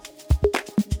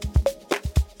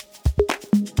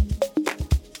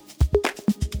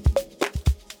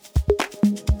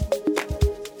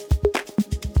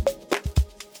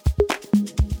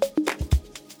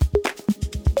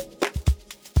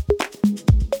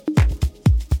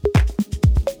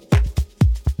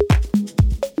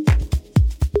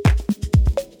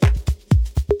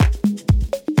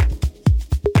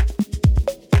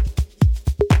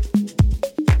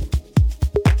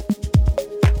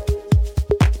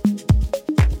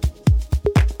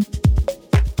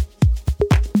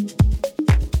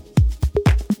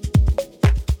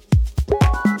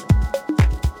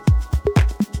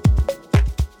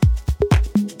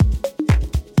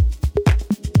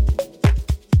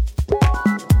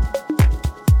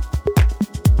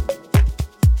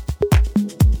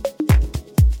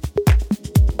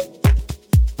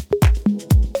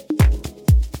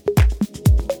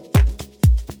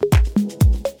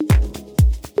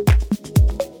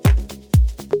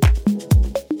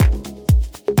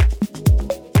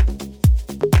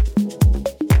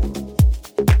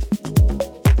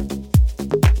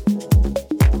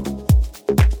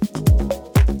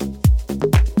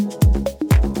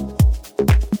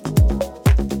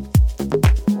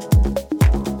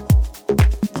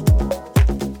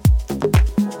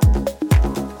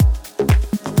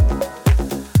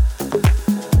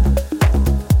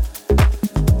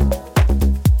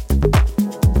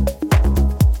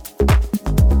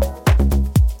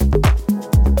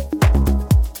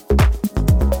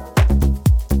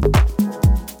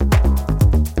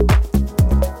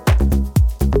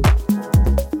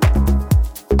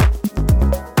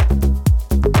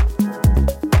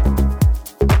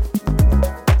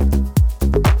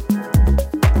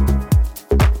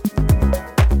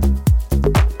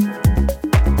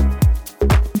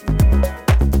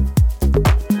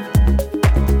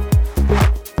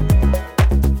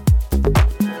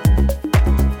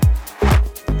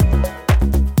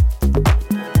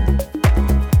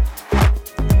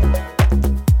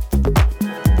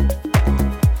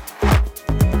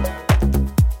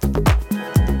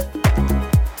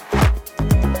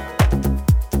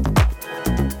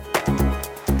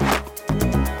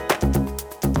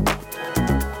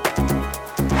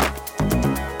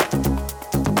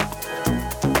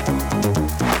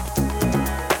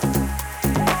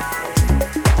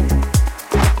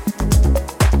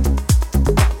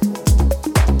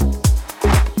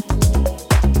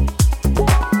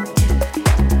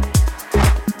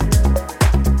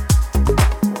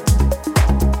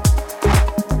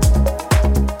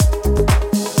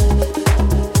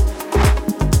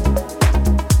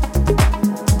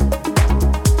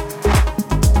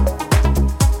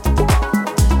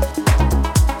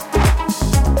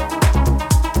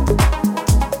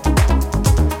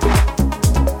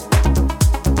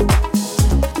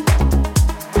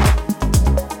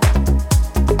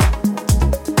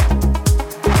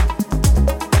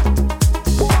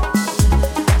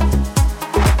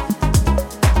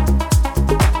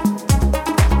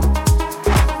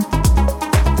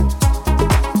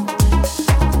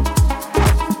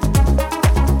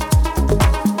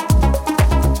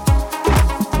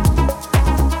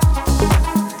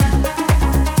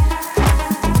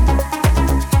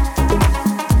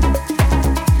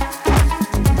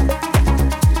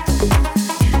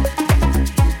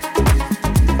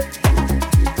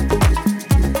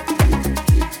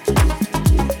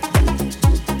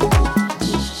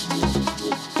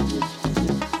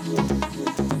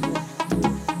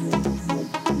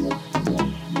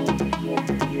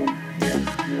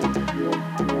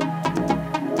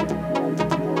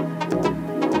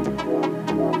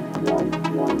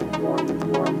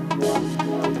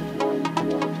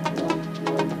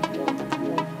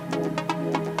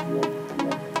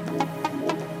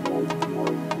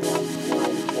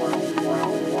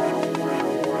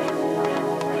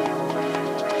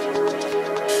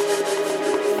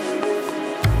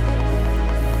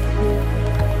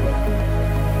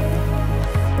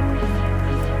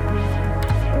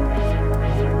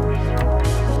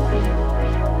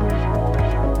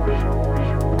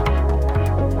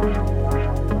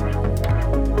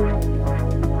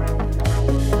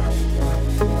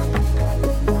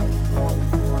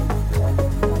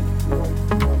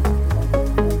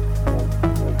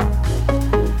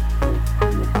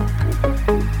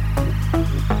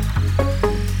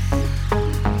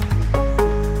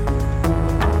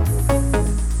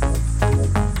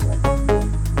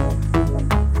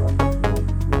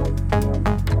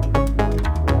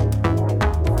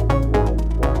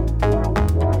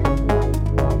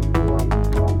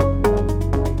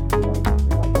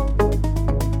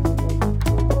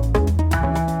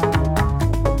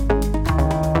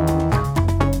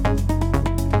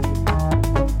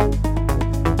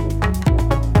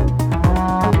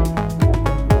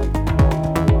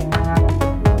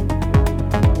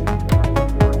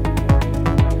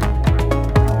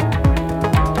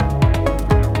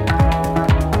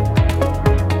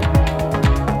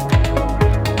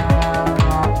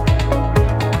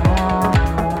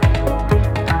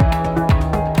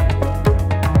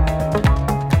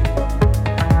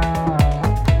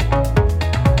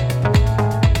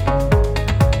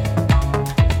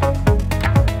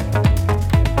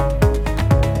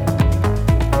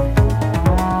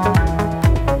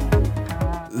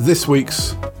 this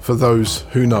week's For Those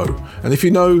Who Know. And if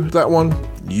you know that one,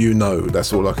 you know.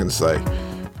 That's all I can say.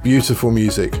 Beautiful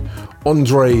music.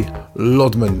 Andre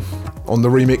Lodman on the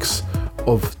remix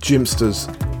of Jimpster's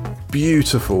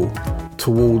beautiful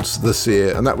Towards the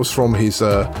Seer, and that was from his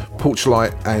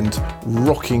Porchlight and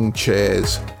Rocking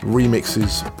Chairs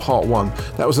remixes part 1.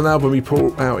 That was an album he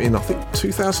put out in, I think,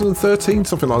 2013,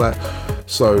 something like that.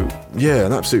 So yeah,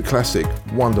 an absolute classic.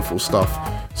 Wonderful stuff.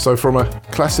 So from a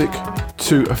classic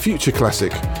to a future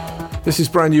classic, this is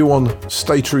brand new on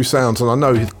Stay True Sounds, and I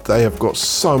know they have got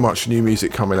so much new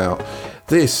music coming out.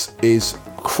 This is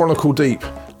Chronicle Deep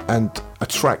and a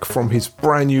track from his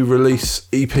brand new release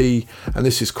EP, and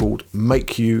this is called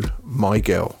Make You My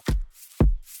Girl.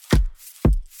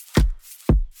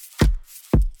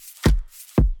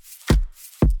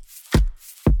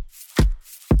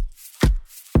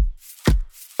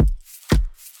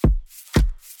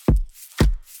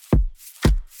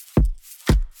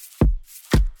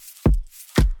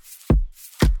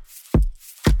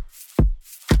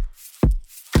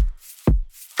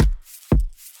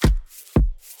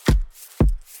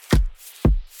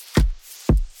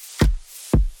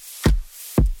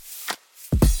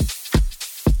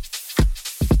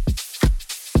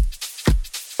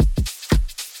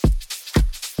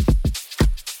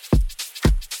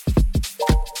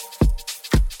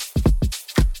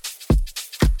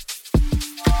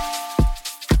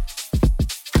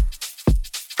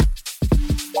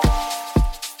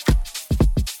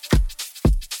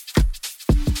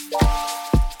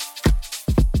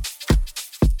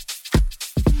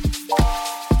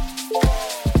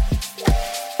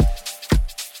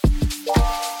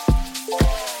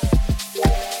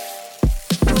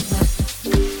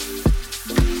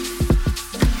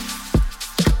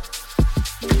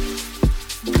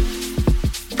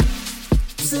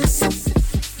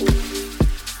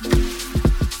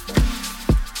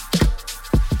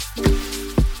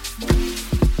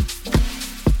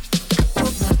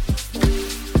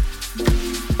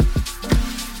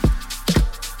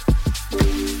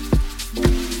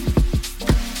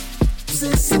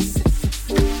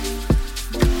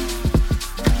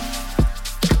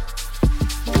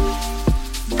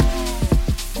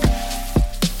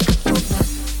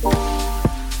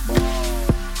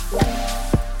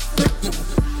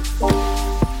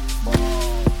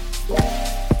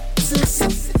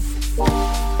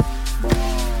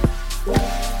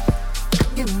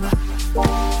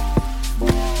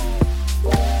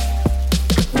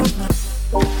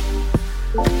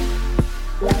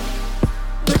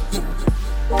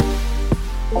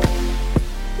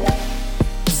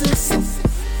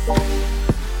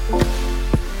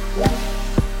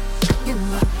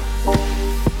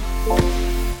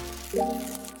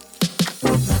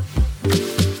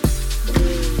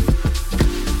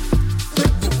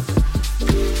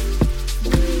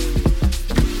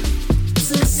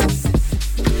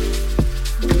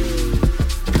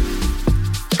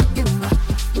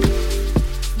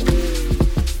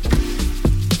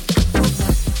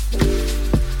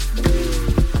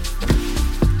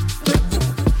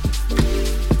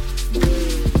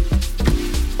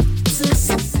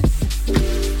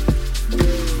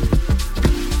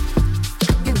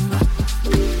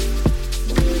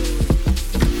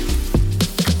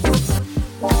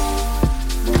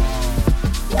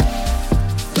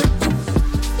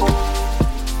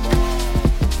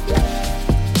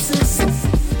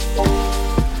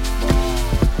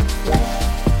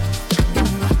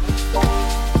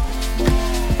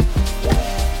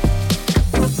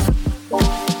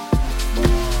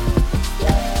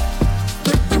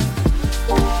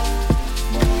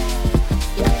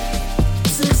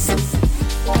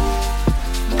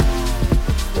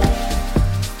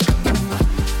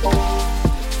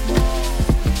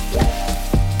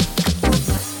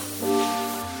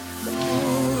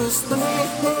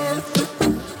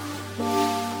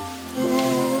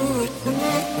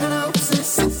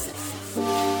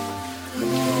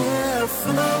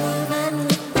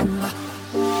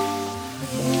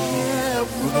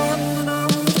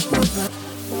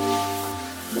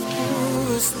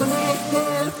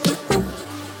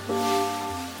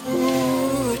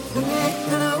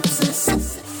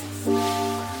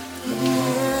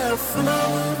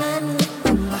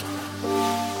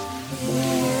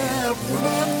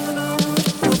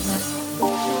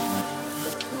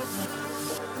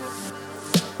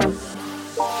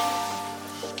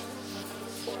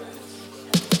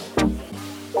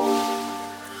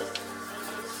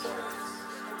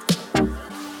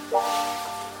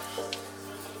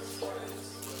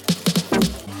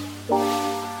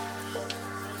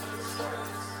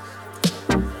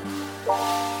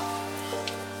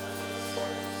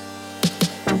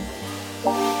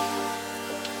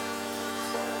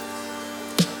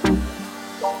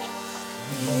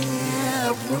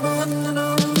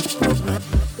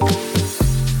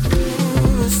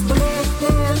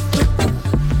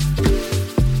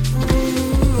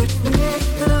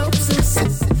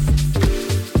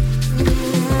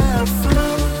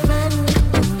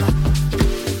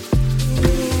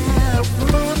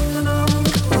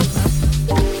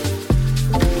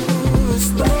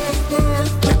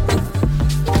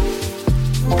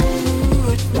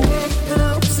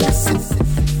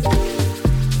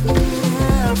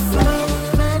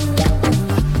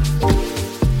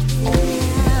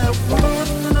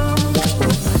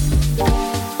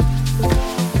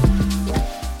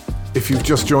 If you've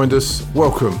just joined us,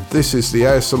 welcome. This is the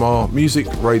ASMR Music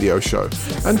Radio Show.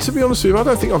 And to be honest with you, I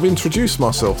don't think I've introduced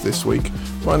myself this week.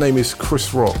 My name is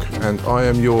Chris Rock, and I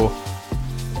am your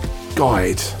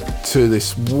guide to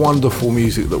this wonderful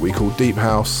music that we call deep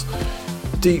house,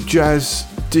 deep jazz,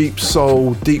 deep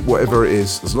soul, deep whatever it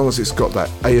is, as long as it's got that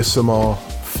ASMR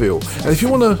feel. And if you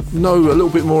want to know a little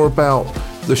bit more about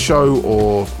the show,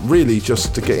 or really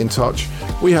just to get in touch,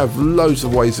 we have loads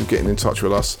of ways of getting in touch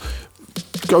with us.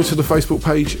 Go to the Facebook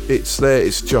page, it's there,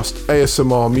 it's just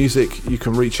ASMR Music. You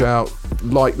can reach out,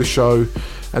 like the show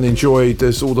and enjoy.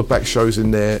 There's all the back shows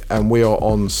in there, and we are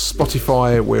on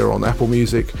Spotify, we're on Apple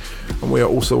Music, and we are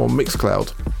also on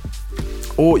Mixcloud.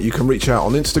 Or you can reach out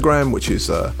on Instagram, which is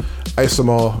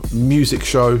ASMR Music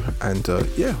Show, and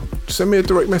send me a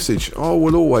direct message. I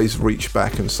will always reach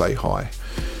back and say hi.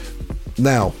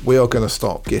 Now, we are going to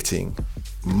start getting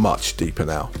much deeper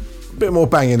now. A bit more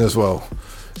banging as well.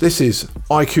 This is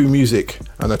IQ Music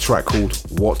and a track called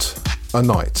What a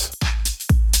Night.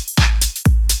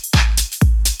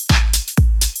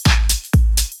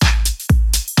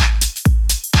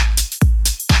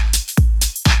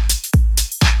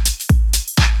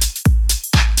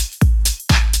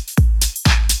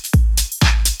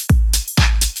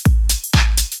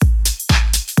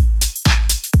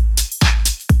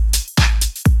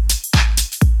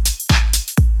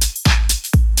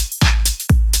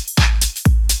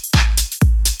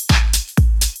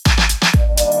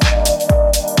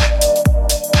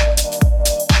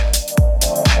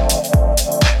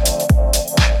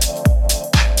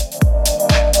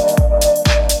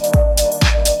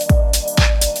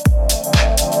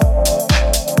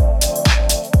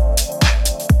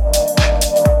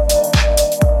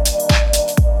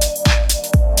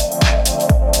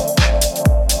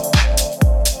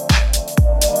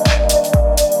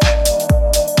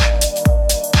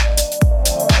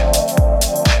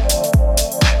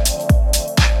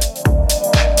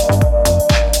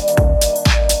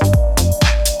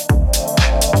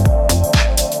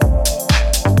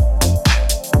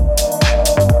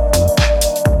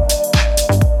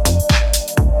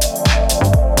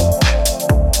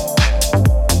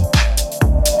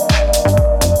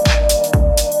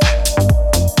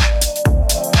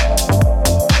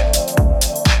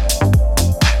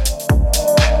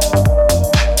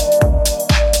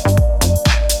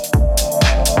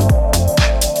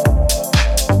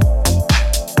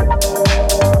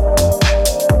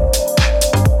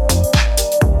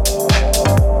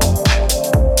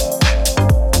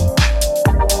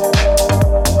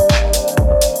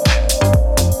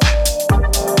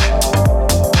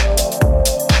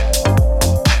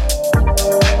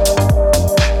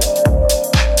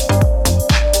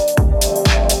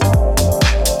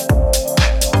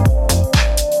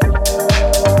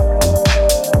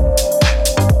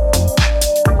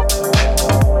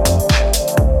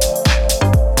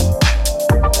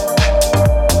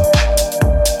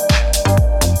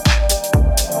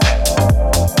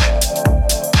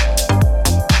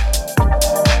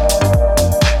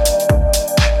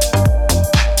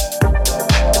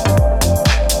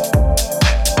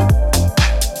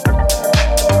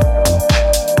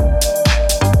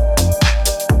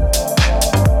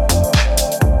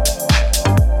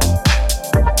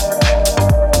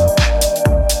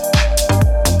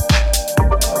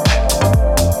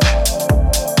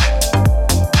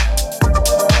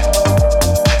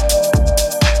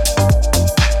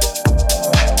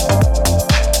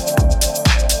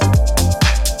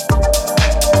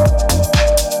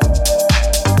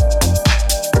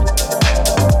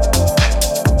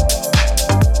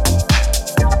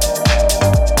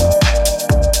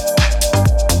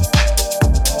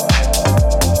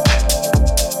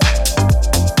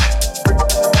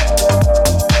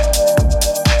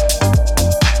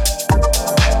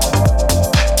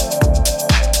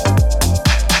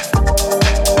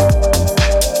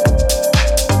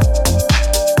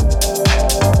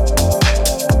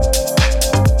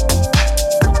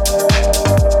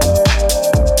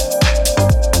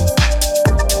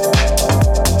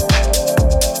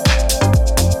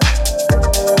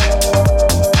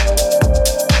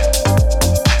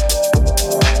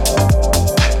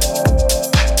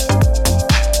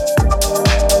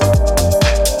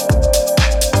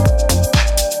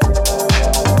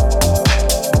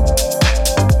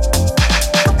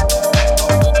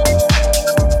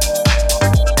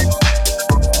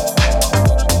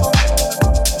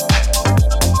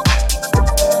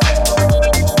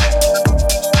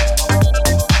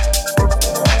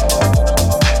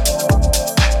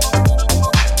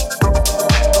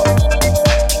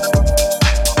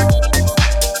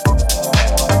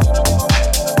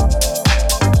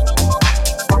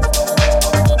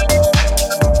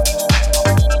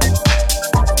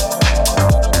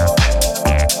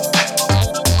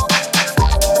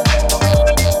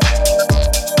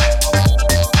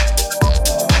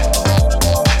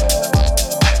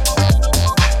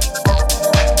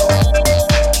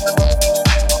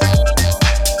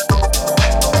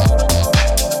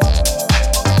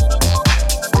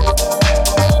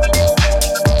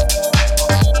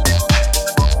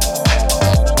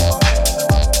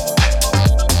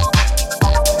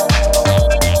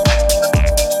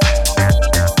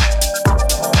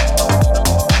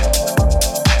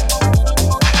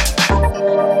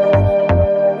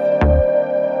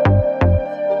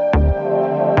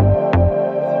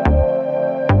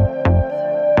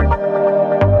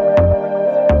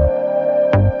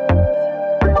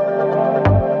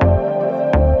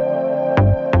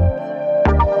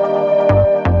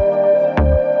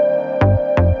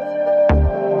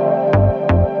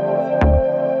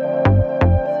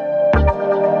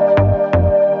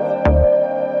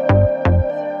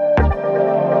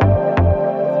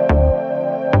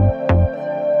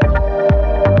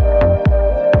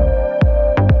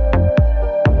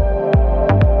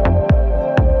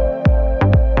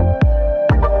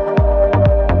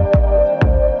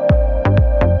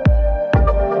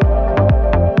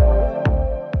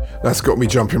 That's got me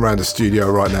jumping around the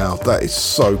studio right now. That is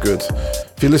so good.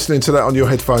 If you're listening to that on your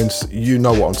headphones, you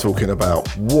know what I'm talking about.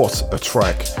 What a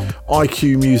track.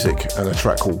 IQ Music and a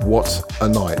track called What a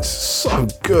Night. So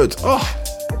good.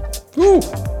 Ooh,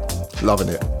 loving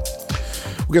it.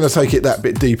 We're going to take it that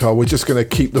bit deeper. We're just going to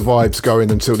keep the vibes going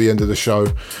until the end of the show.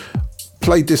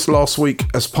 Played this last week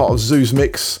as part of Zoo's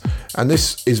mix, and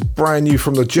this is brand new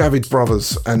from the Javid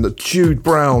Brothers and Jude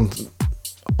Brown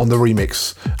on the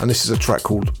remix, and this is a track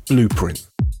called Blueprint.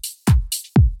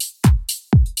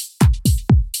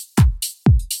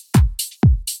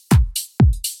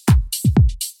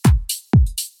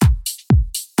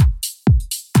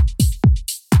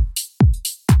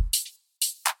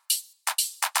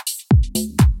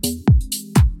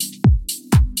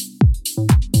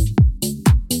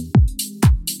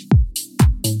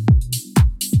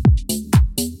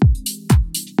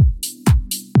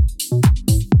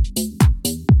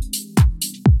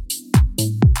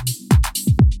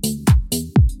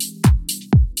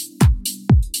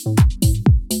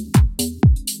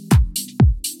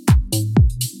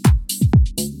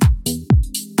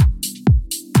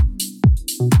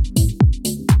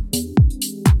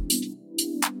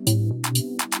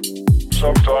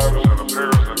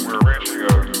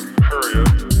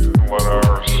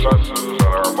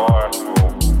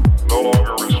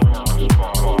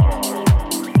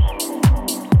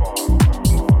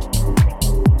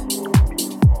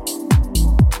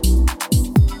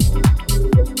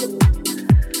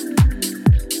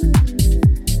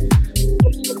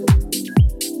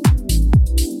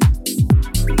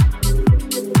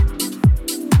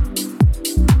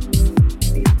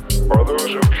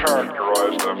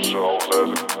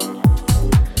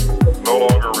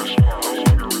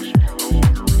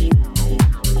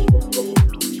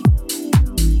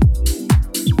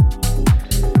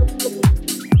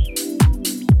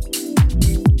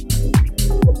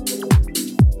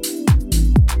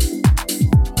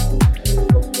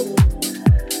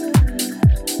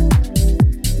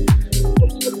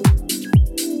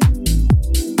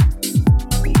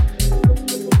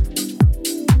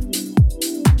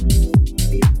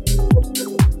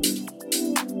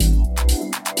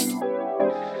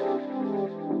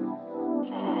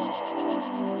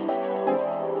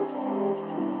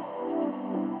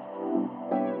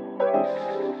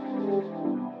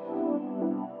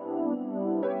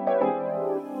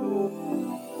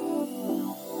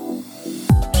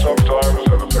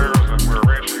 Sometimes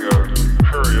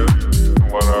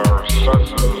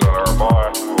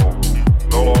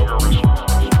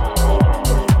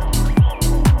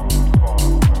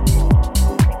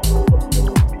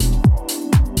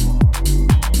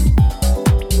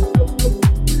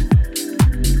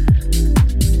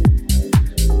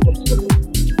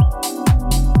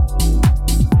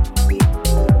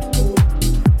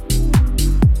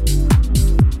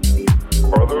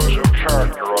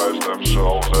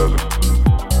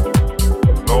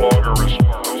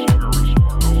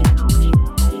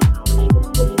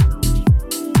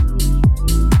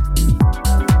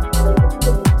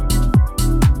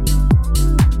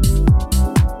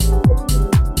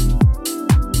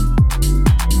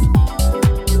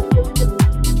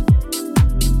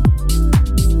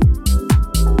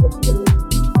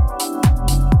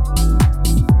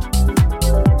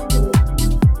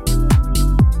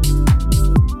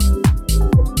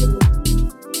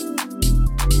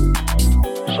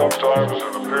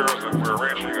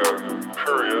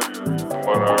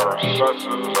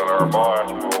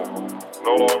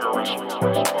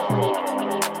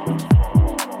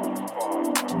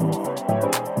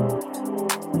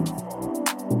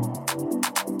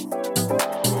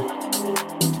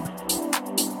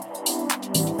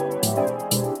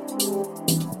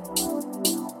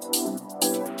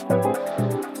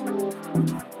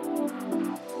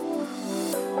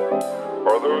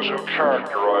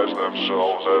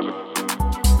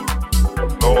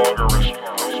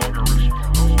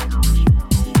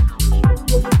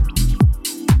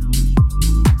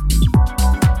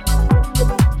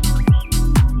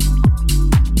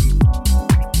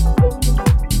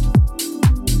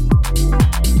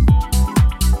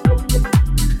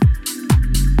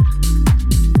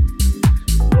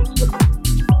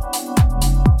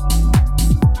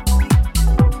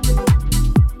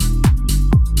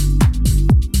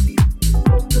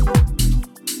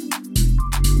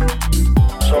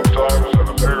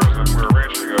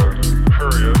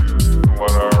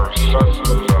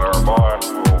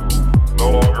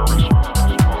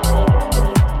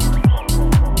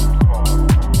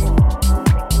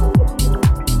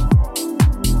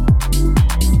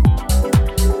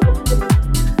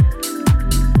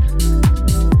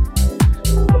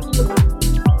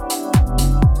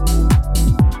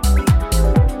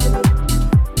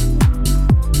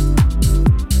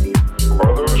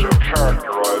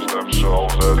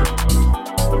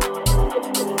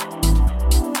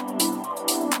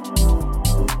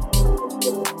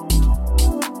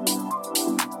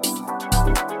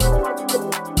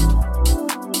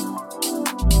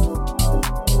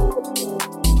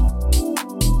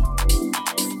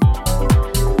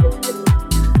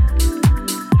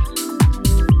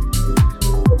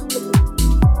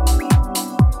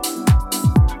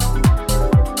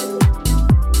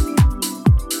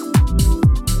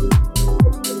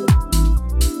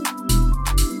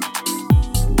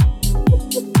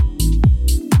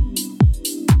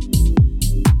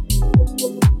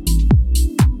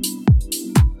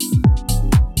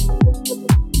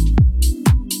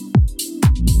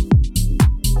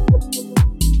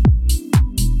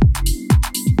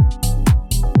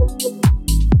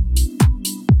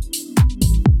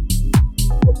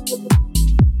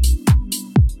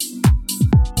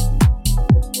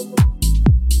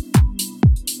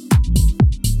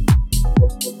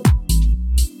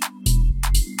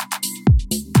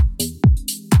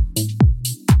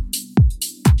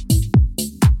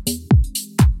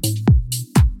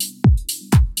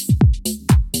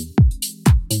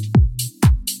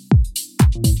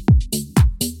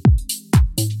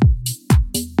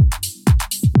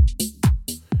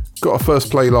Got a first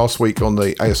play last week on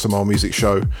the ASMR Music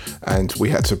Show, and we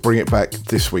had to bring it back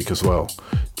this week as well.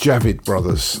 Javid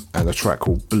Brothers and a track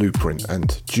called Blueprint,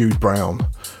 and Jude Brown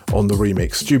on the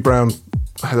remix. Jude Brown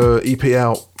had an EP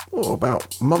out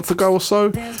about a month ago or so,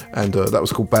 and that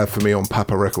was called Bad For Me on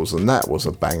Papa Records, and that was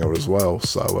a banger as well.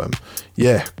 So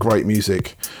yeah, great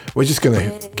music. We're just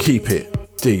going to keep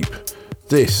it deep.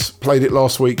 This, played it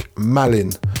last week,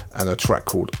 Malin, and a track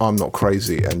called I'm Not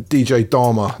Crazy, and DJ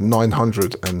Dharma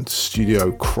 900 and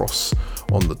Studio Cross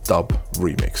on the dub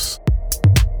remix.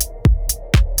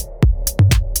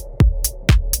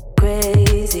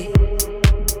 Crazy.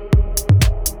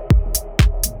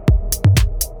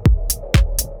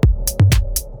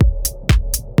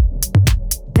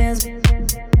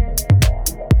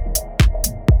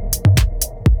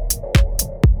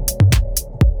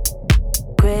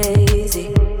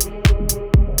 Crazy.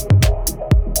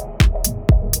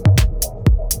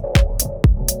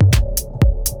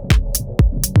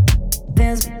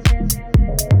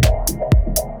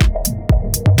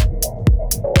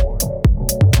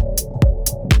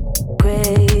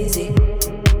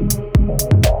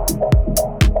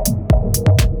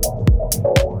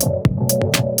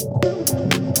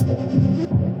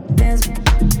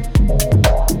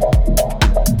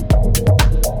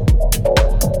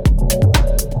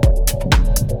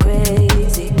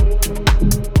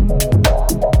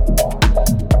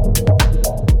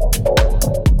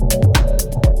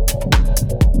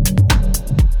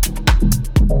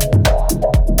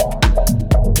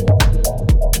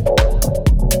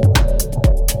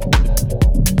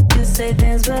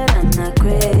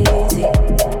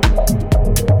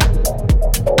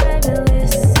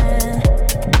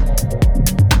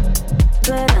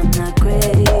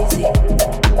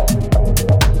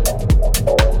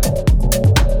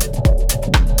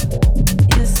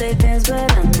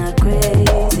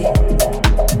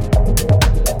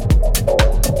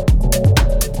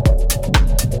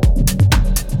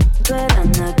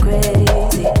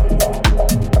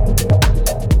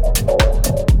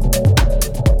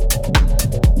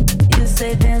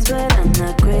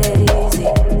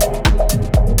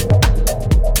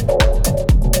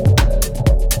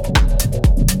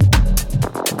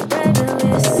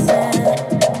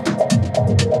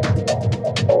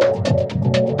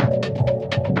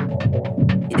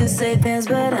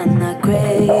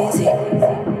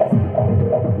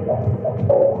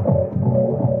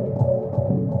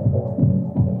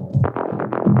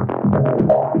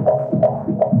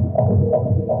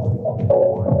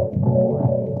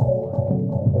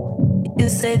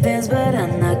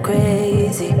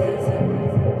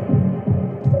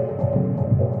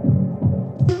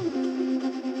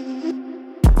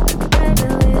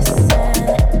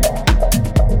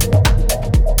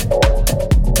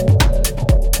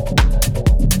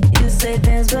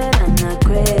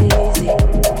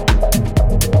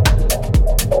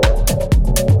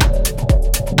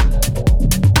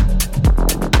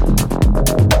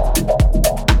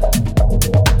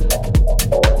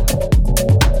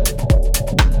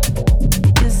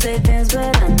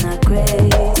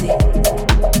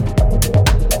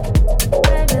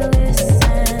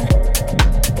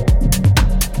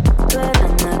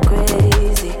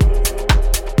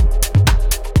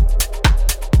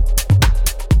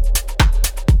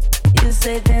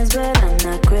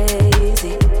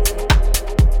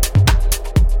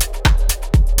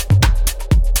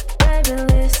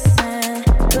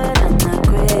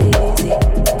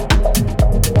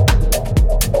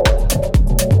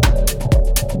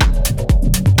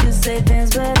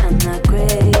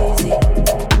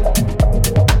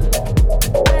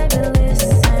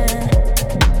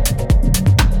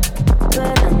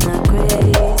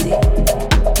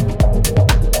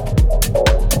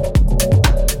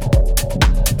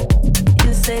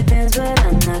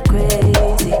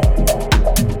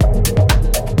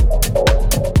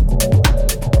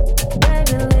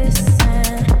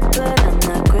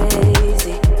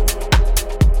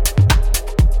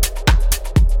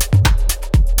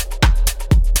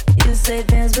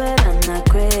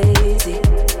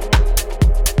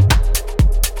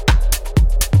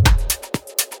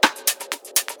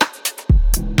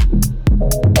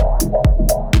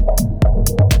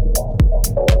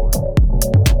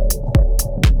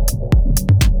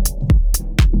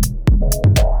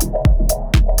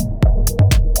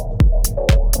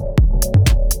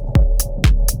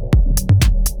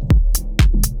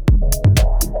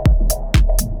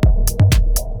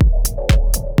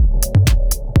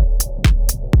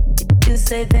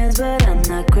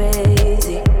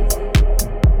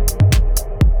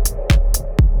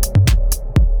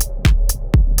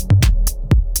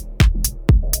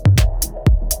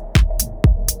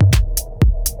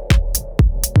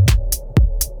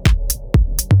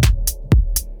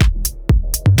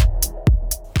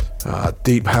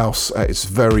 deep house at its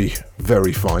very,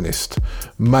 very finest.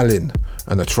 Malin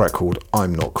and a track called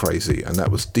I'm Not Crazy, and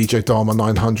that was DJ Dharma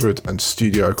 900 and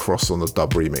Studio Cross on the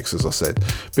dub remix, as I said.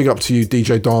 Big up to you,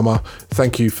 DJ Dharma.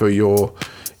 Thank you for your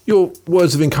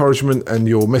words of encouragement and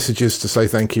your messages to say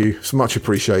thank you. It's much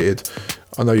appreciated.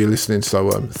 I know you're listening, so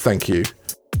thank you.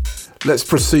 Let's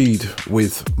proceed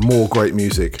with more great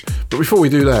music. But before we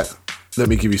do that, let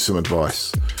me give you some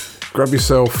advice. Grab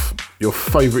yourself your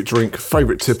favourite drink,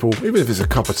 favourite tipple, even if it's a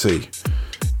cup of tea.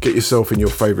 Get yourself in your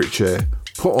favourite chair,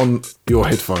 put on your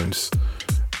headphones,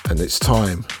 and it's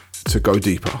time to go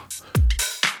deeper.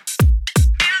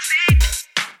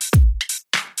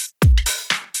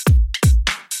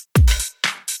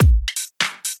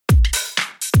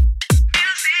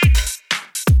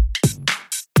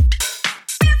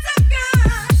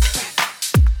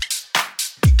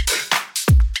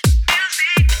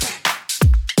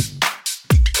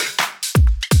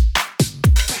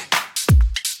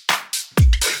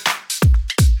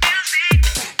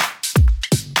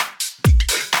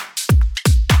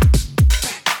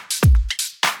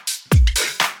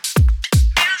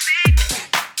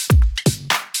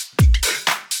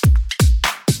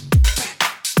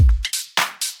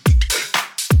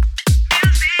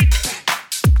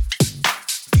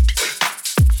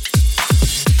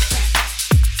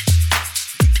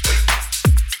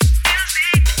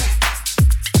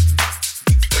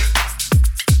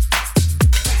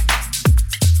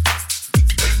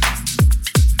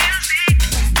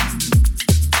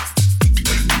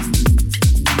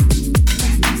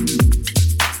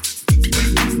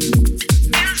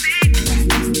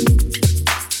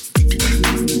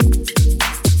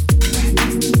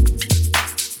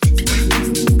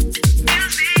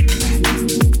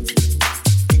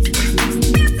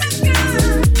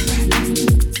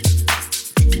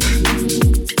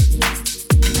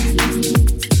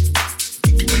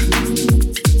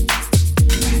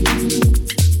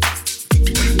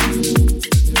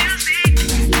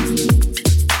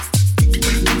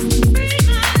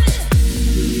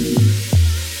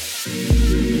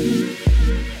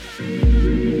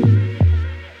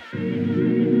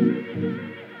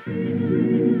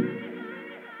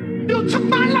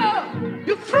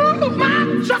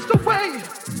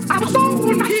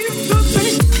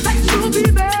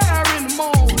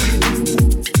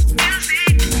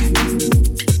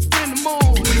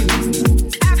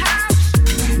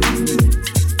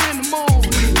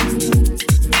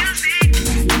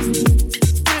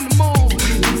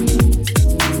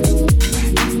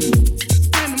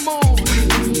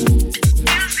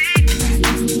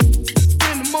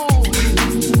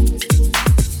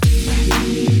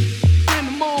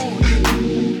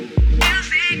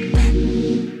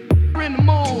 in the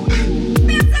morning.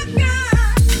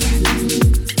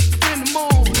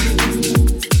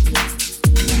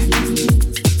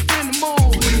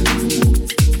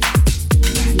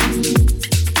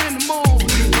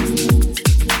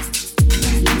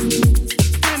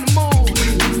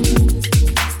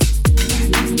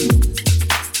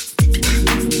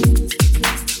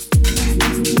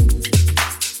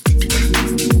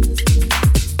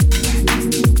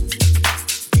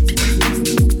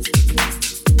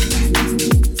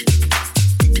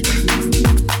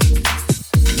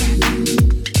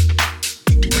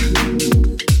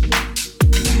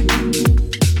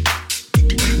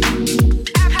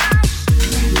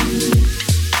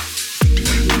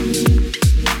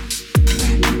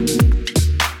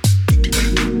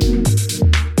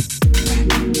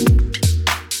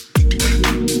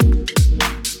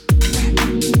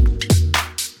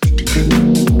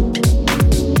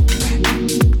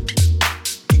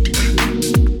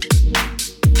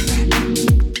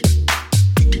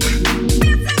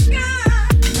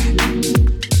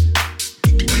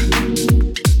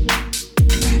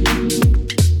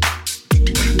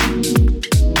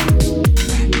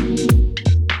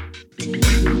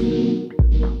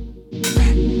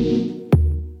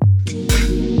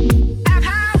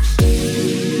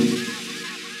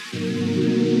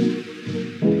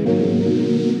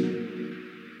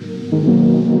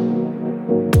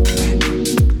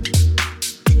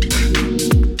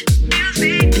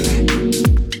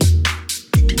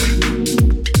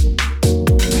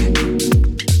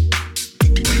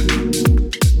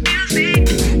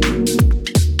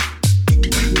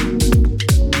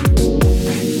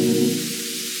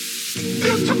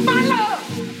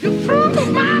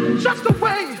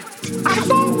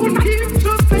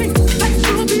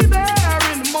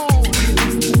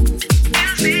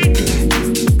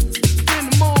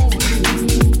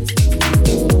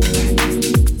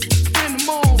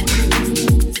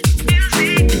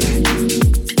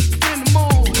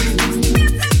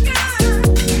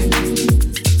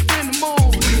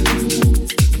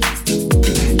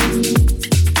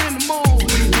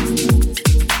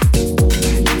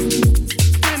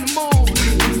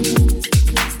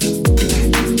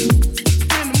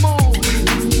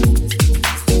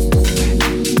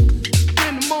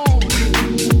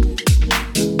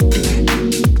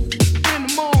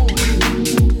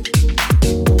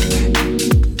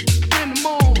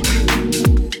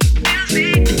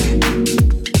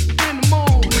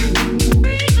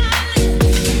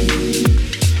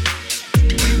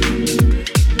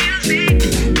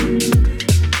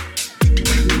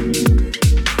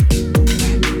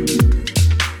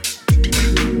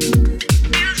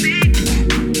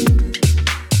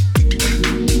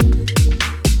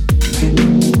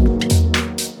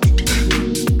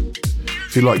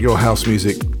 you like your house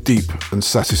music deep and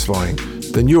satisfying,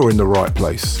 then you're in the right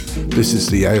place. This is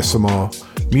the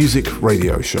ASMR Music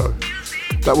Radio Show.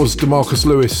 That was DeMarcus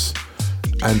Lewis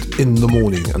and In the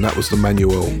Morning, and that was the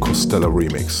Manuel Costello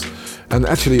remix. And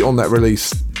actually on that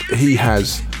release, he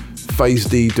has FaZe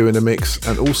D doing a mix,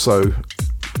 and also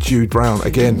Jude Brown.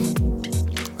 Again,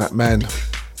 that man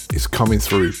is coming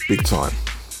through big time.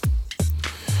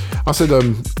 I said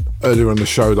earlier in the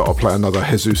show that I'll play another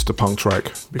Jesus the Punk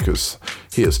track because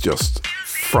he is just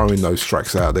throwing those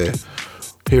tracks out there.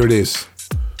 Here it is,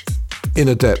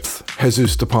 Inner Depth,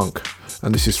 Jesus the Punk,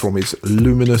 and this is from his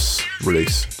Luminous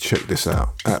release. Check this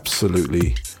out,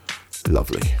 absolutely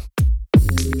lovely.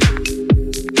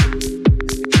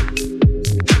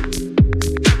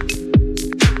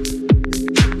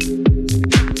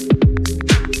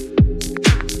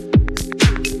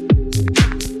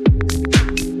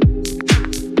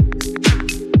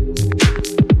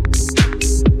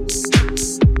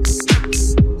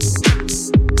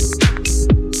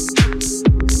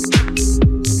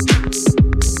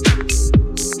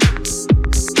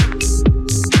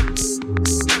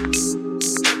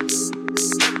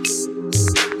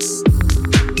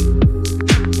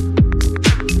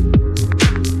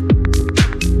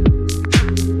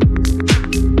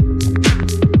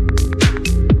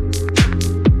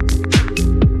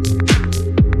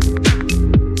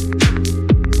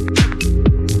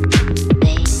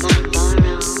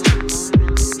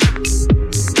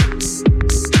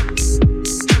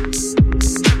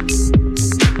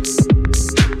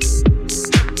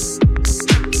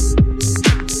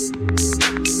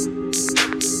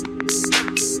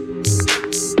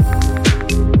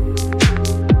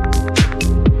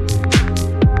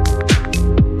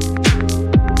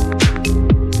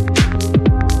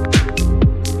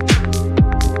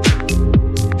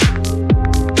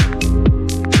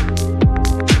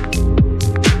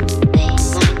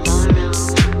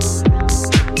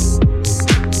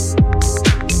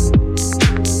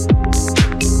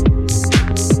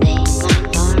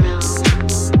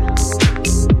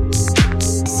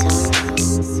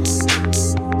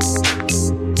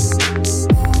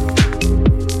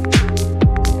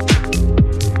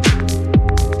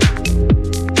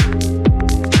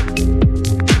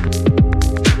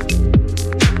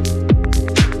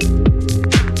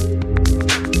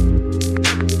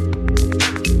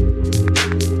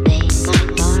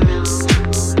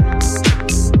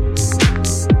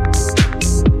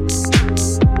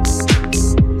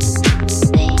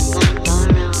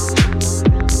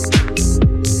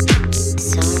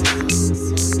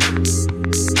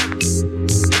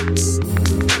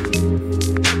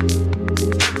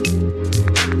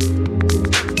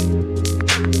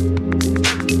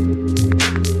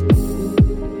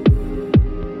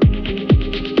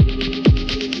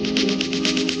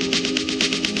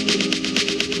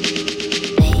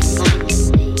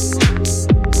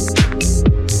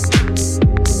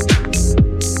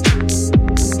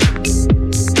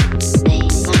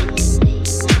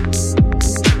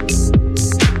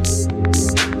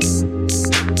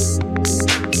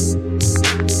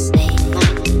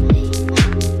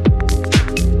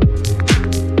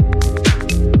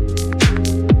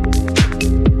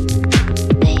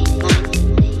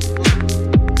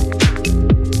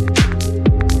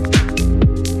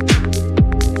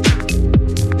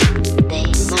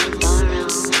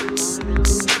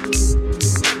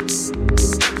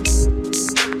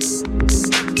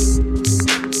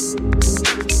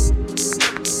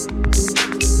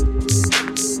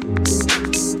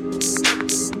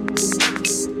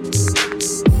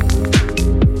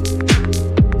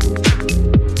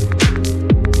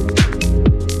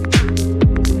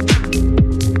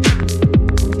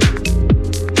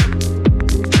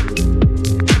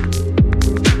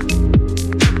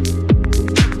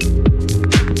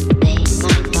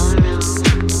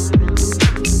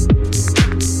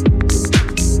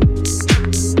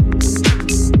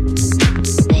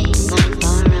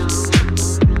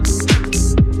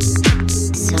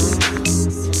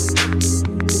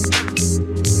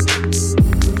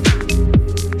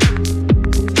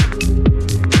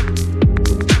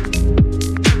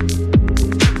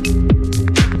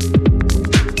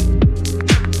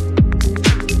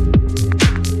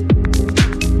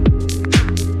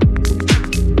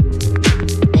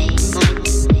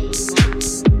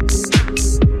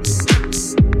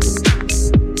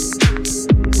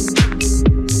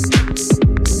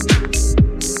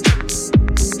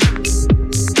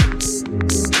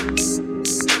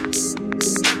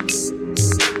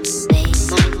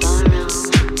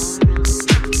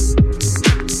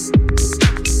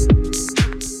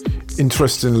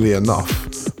 Interestingly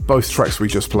enough, both tracks we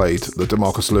just played, the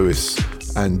DeMarcus Lewis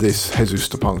and this Jesus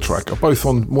the Punk track are both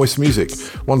on Moist Music.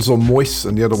 One's on Moist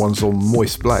and the other one's on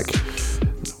Moist Black.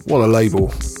 What a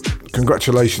label.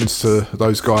 Congratulations to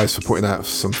those guys for putting out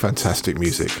some fantastic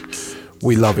music.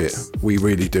 We love it. We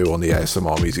really do on the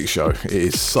ASMR Music Show. It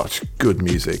is such good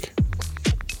music.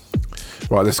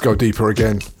 Right, let's go deeper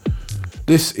again.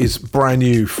 This is brand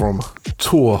new from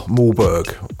Tor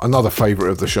Moorburg, another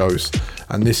favourite of the shows,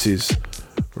 and this is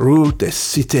Rue des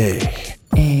Cités.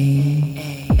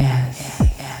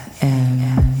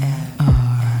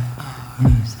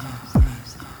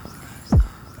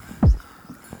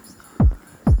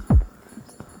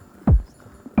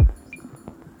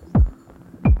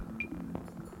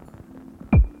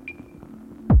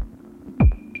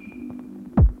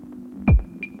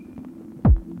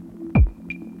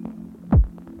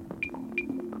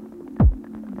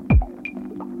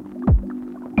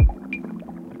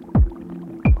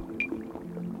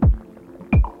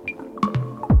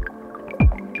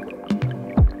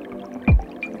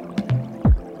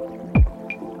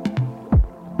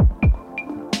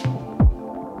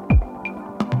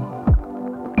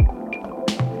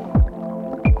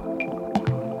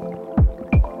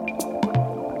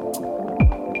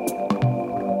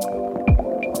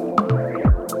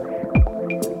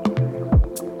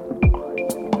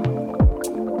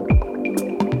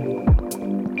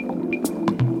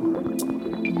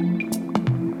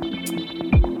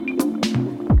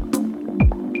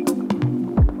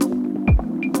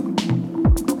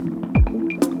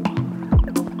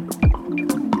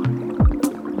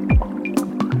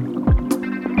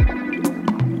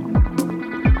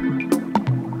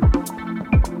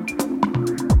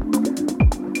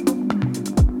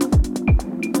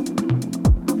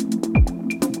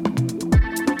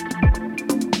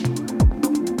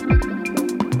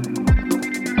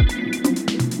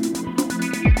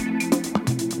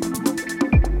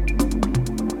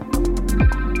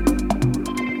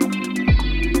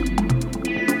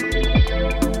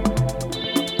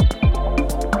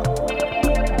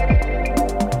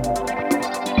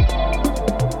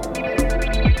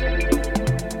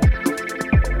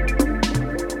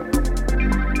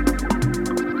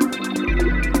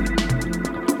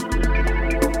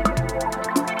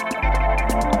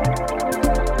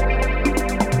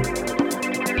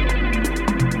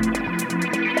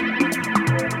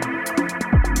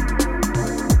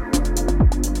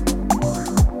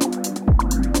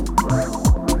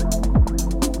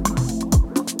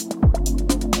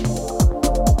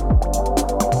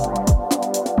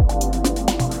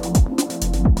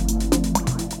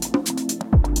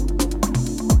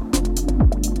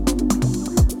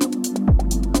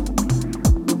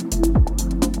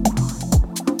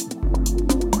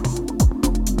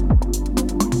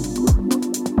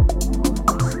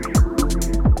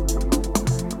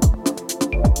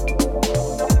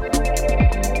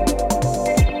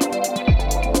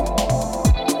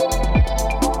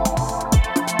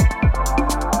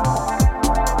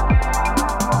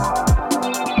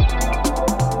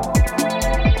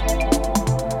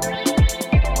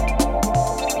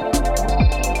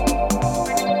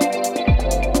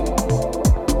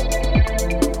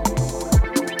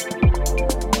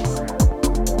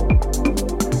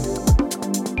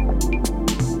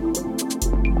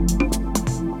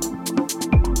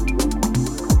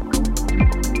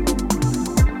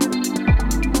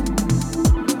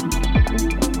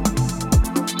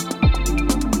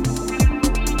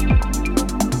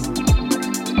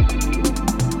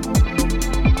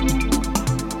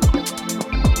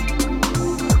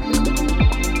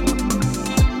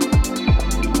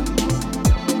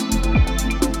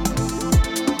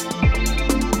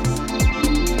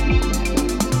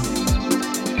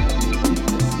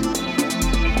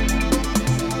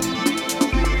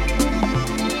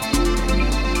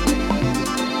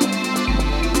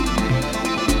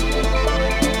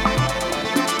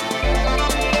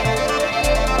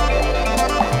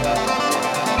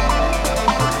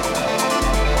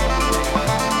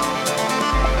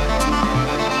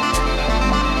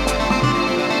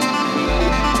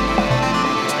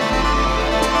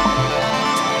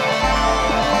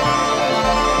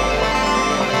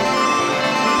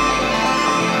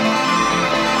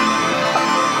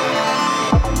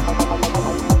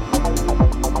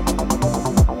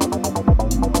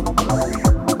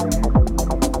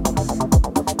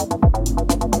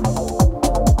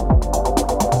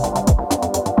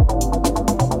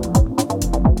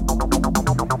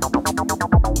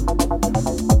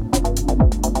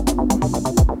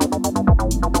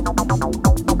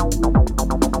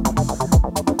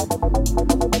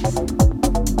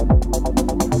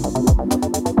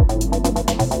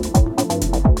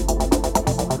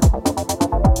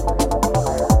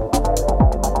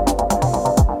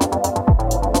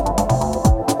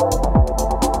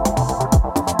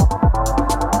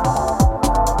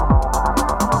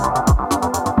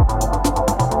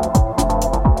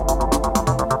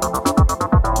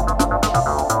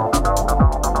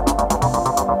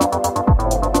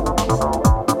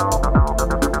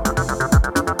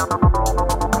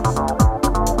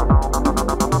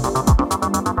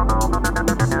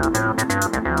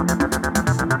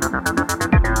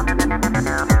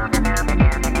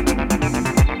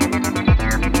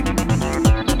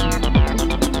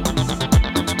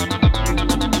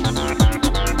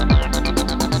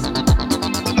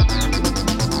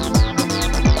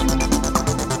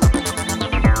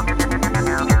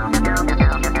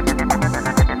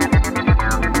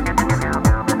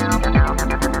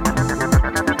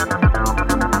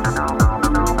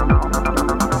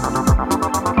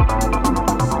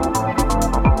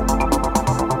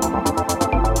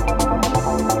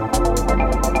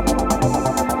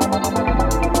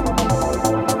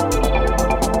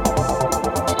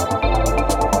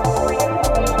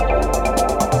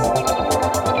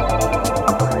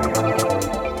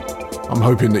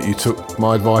 hoping that you took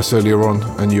my advice earlier on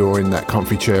and you're in that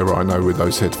comfy chair right now with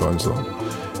those headphones on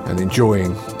and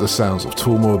enjoying the sounds of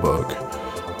Tour Morberg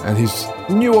and his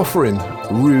new offering,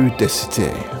 Rue des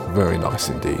Cités. Very nice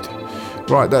indeed.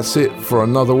 Right, that's it for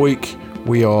another week.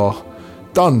 We are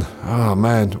done. Ah,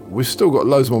 man, we've still got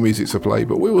loads more music to play,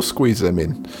 but we will squeeze them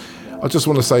in. I just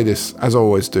want to say this, as I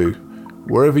always do.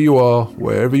 Wherever you are,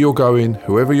 wherever you're going,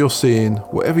 whoever you're seeing,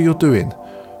 whatever you're doing,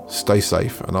 stay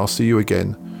safe, and I'll see you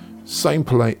again. Same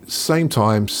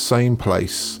time, same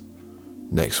place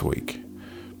next week.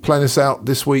 Playing us out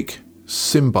this week,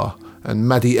 Simba and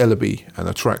Maddie Ellaby, and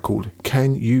a track called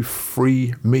Can You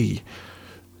Free Me?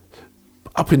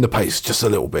 Up in the pace just a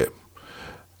little bit.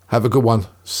 Have a good one.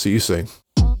 See you soon.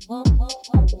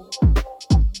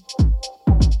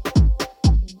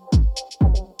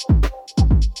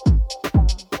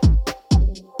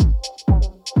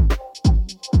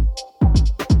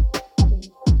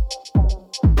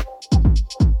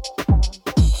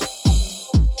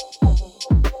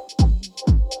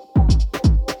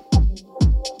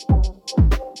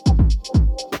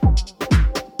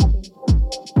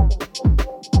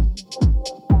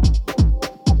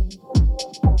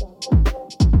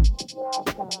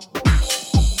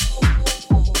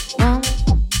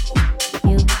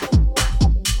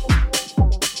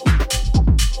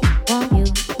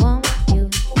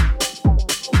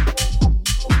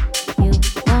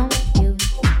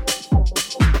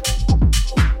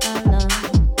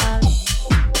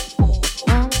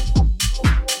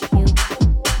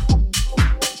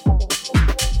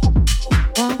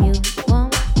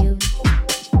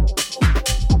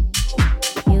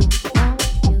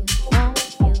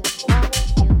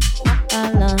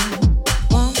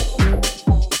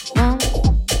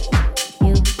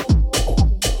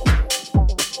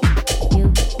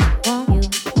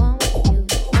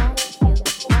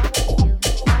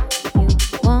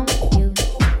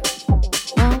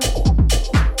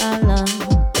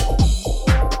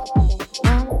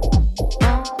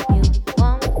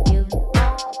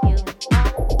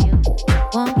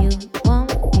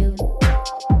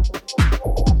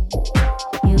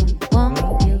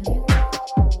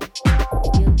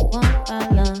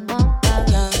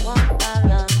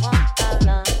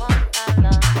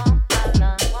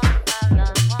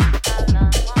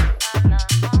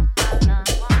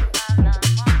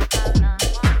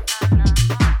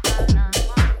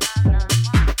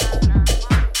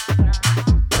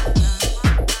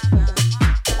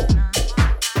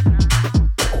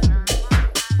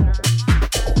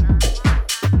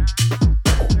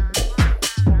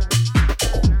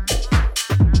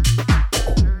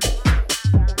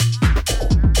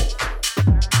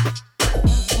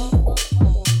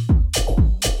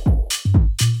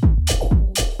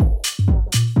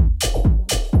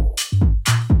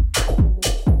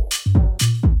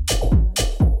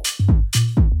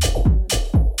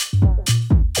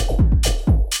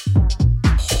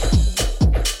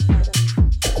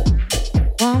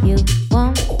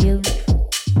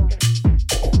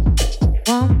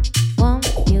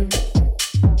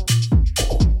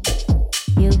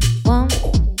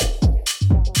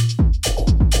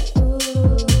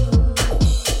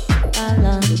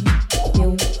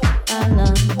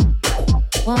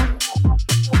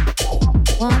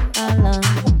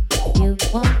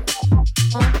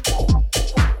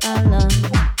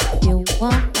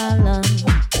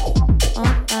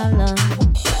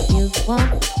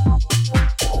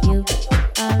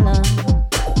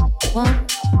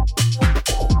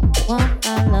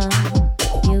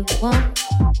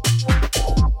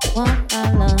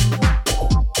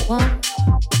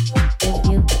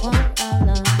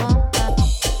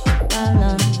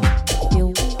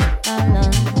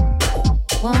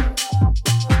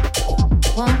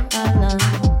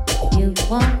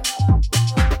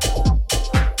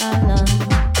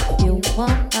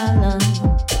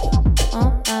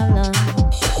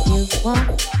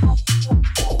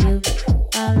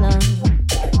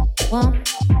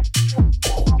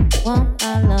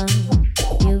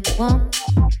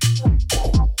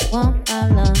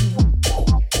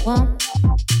 Want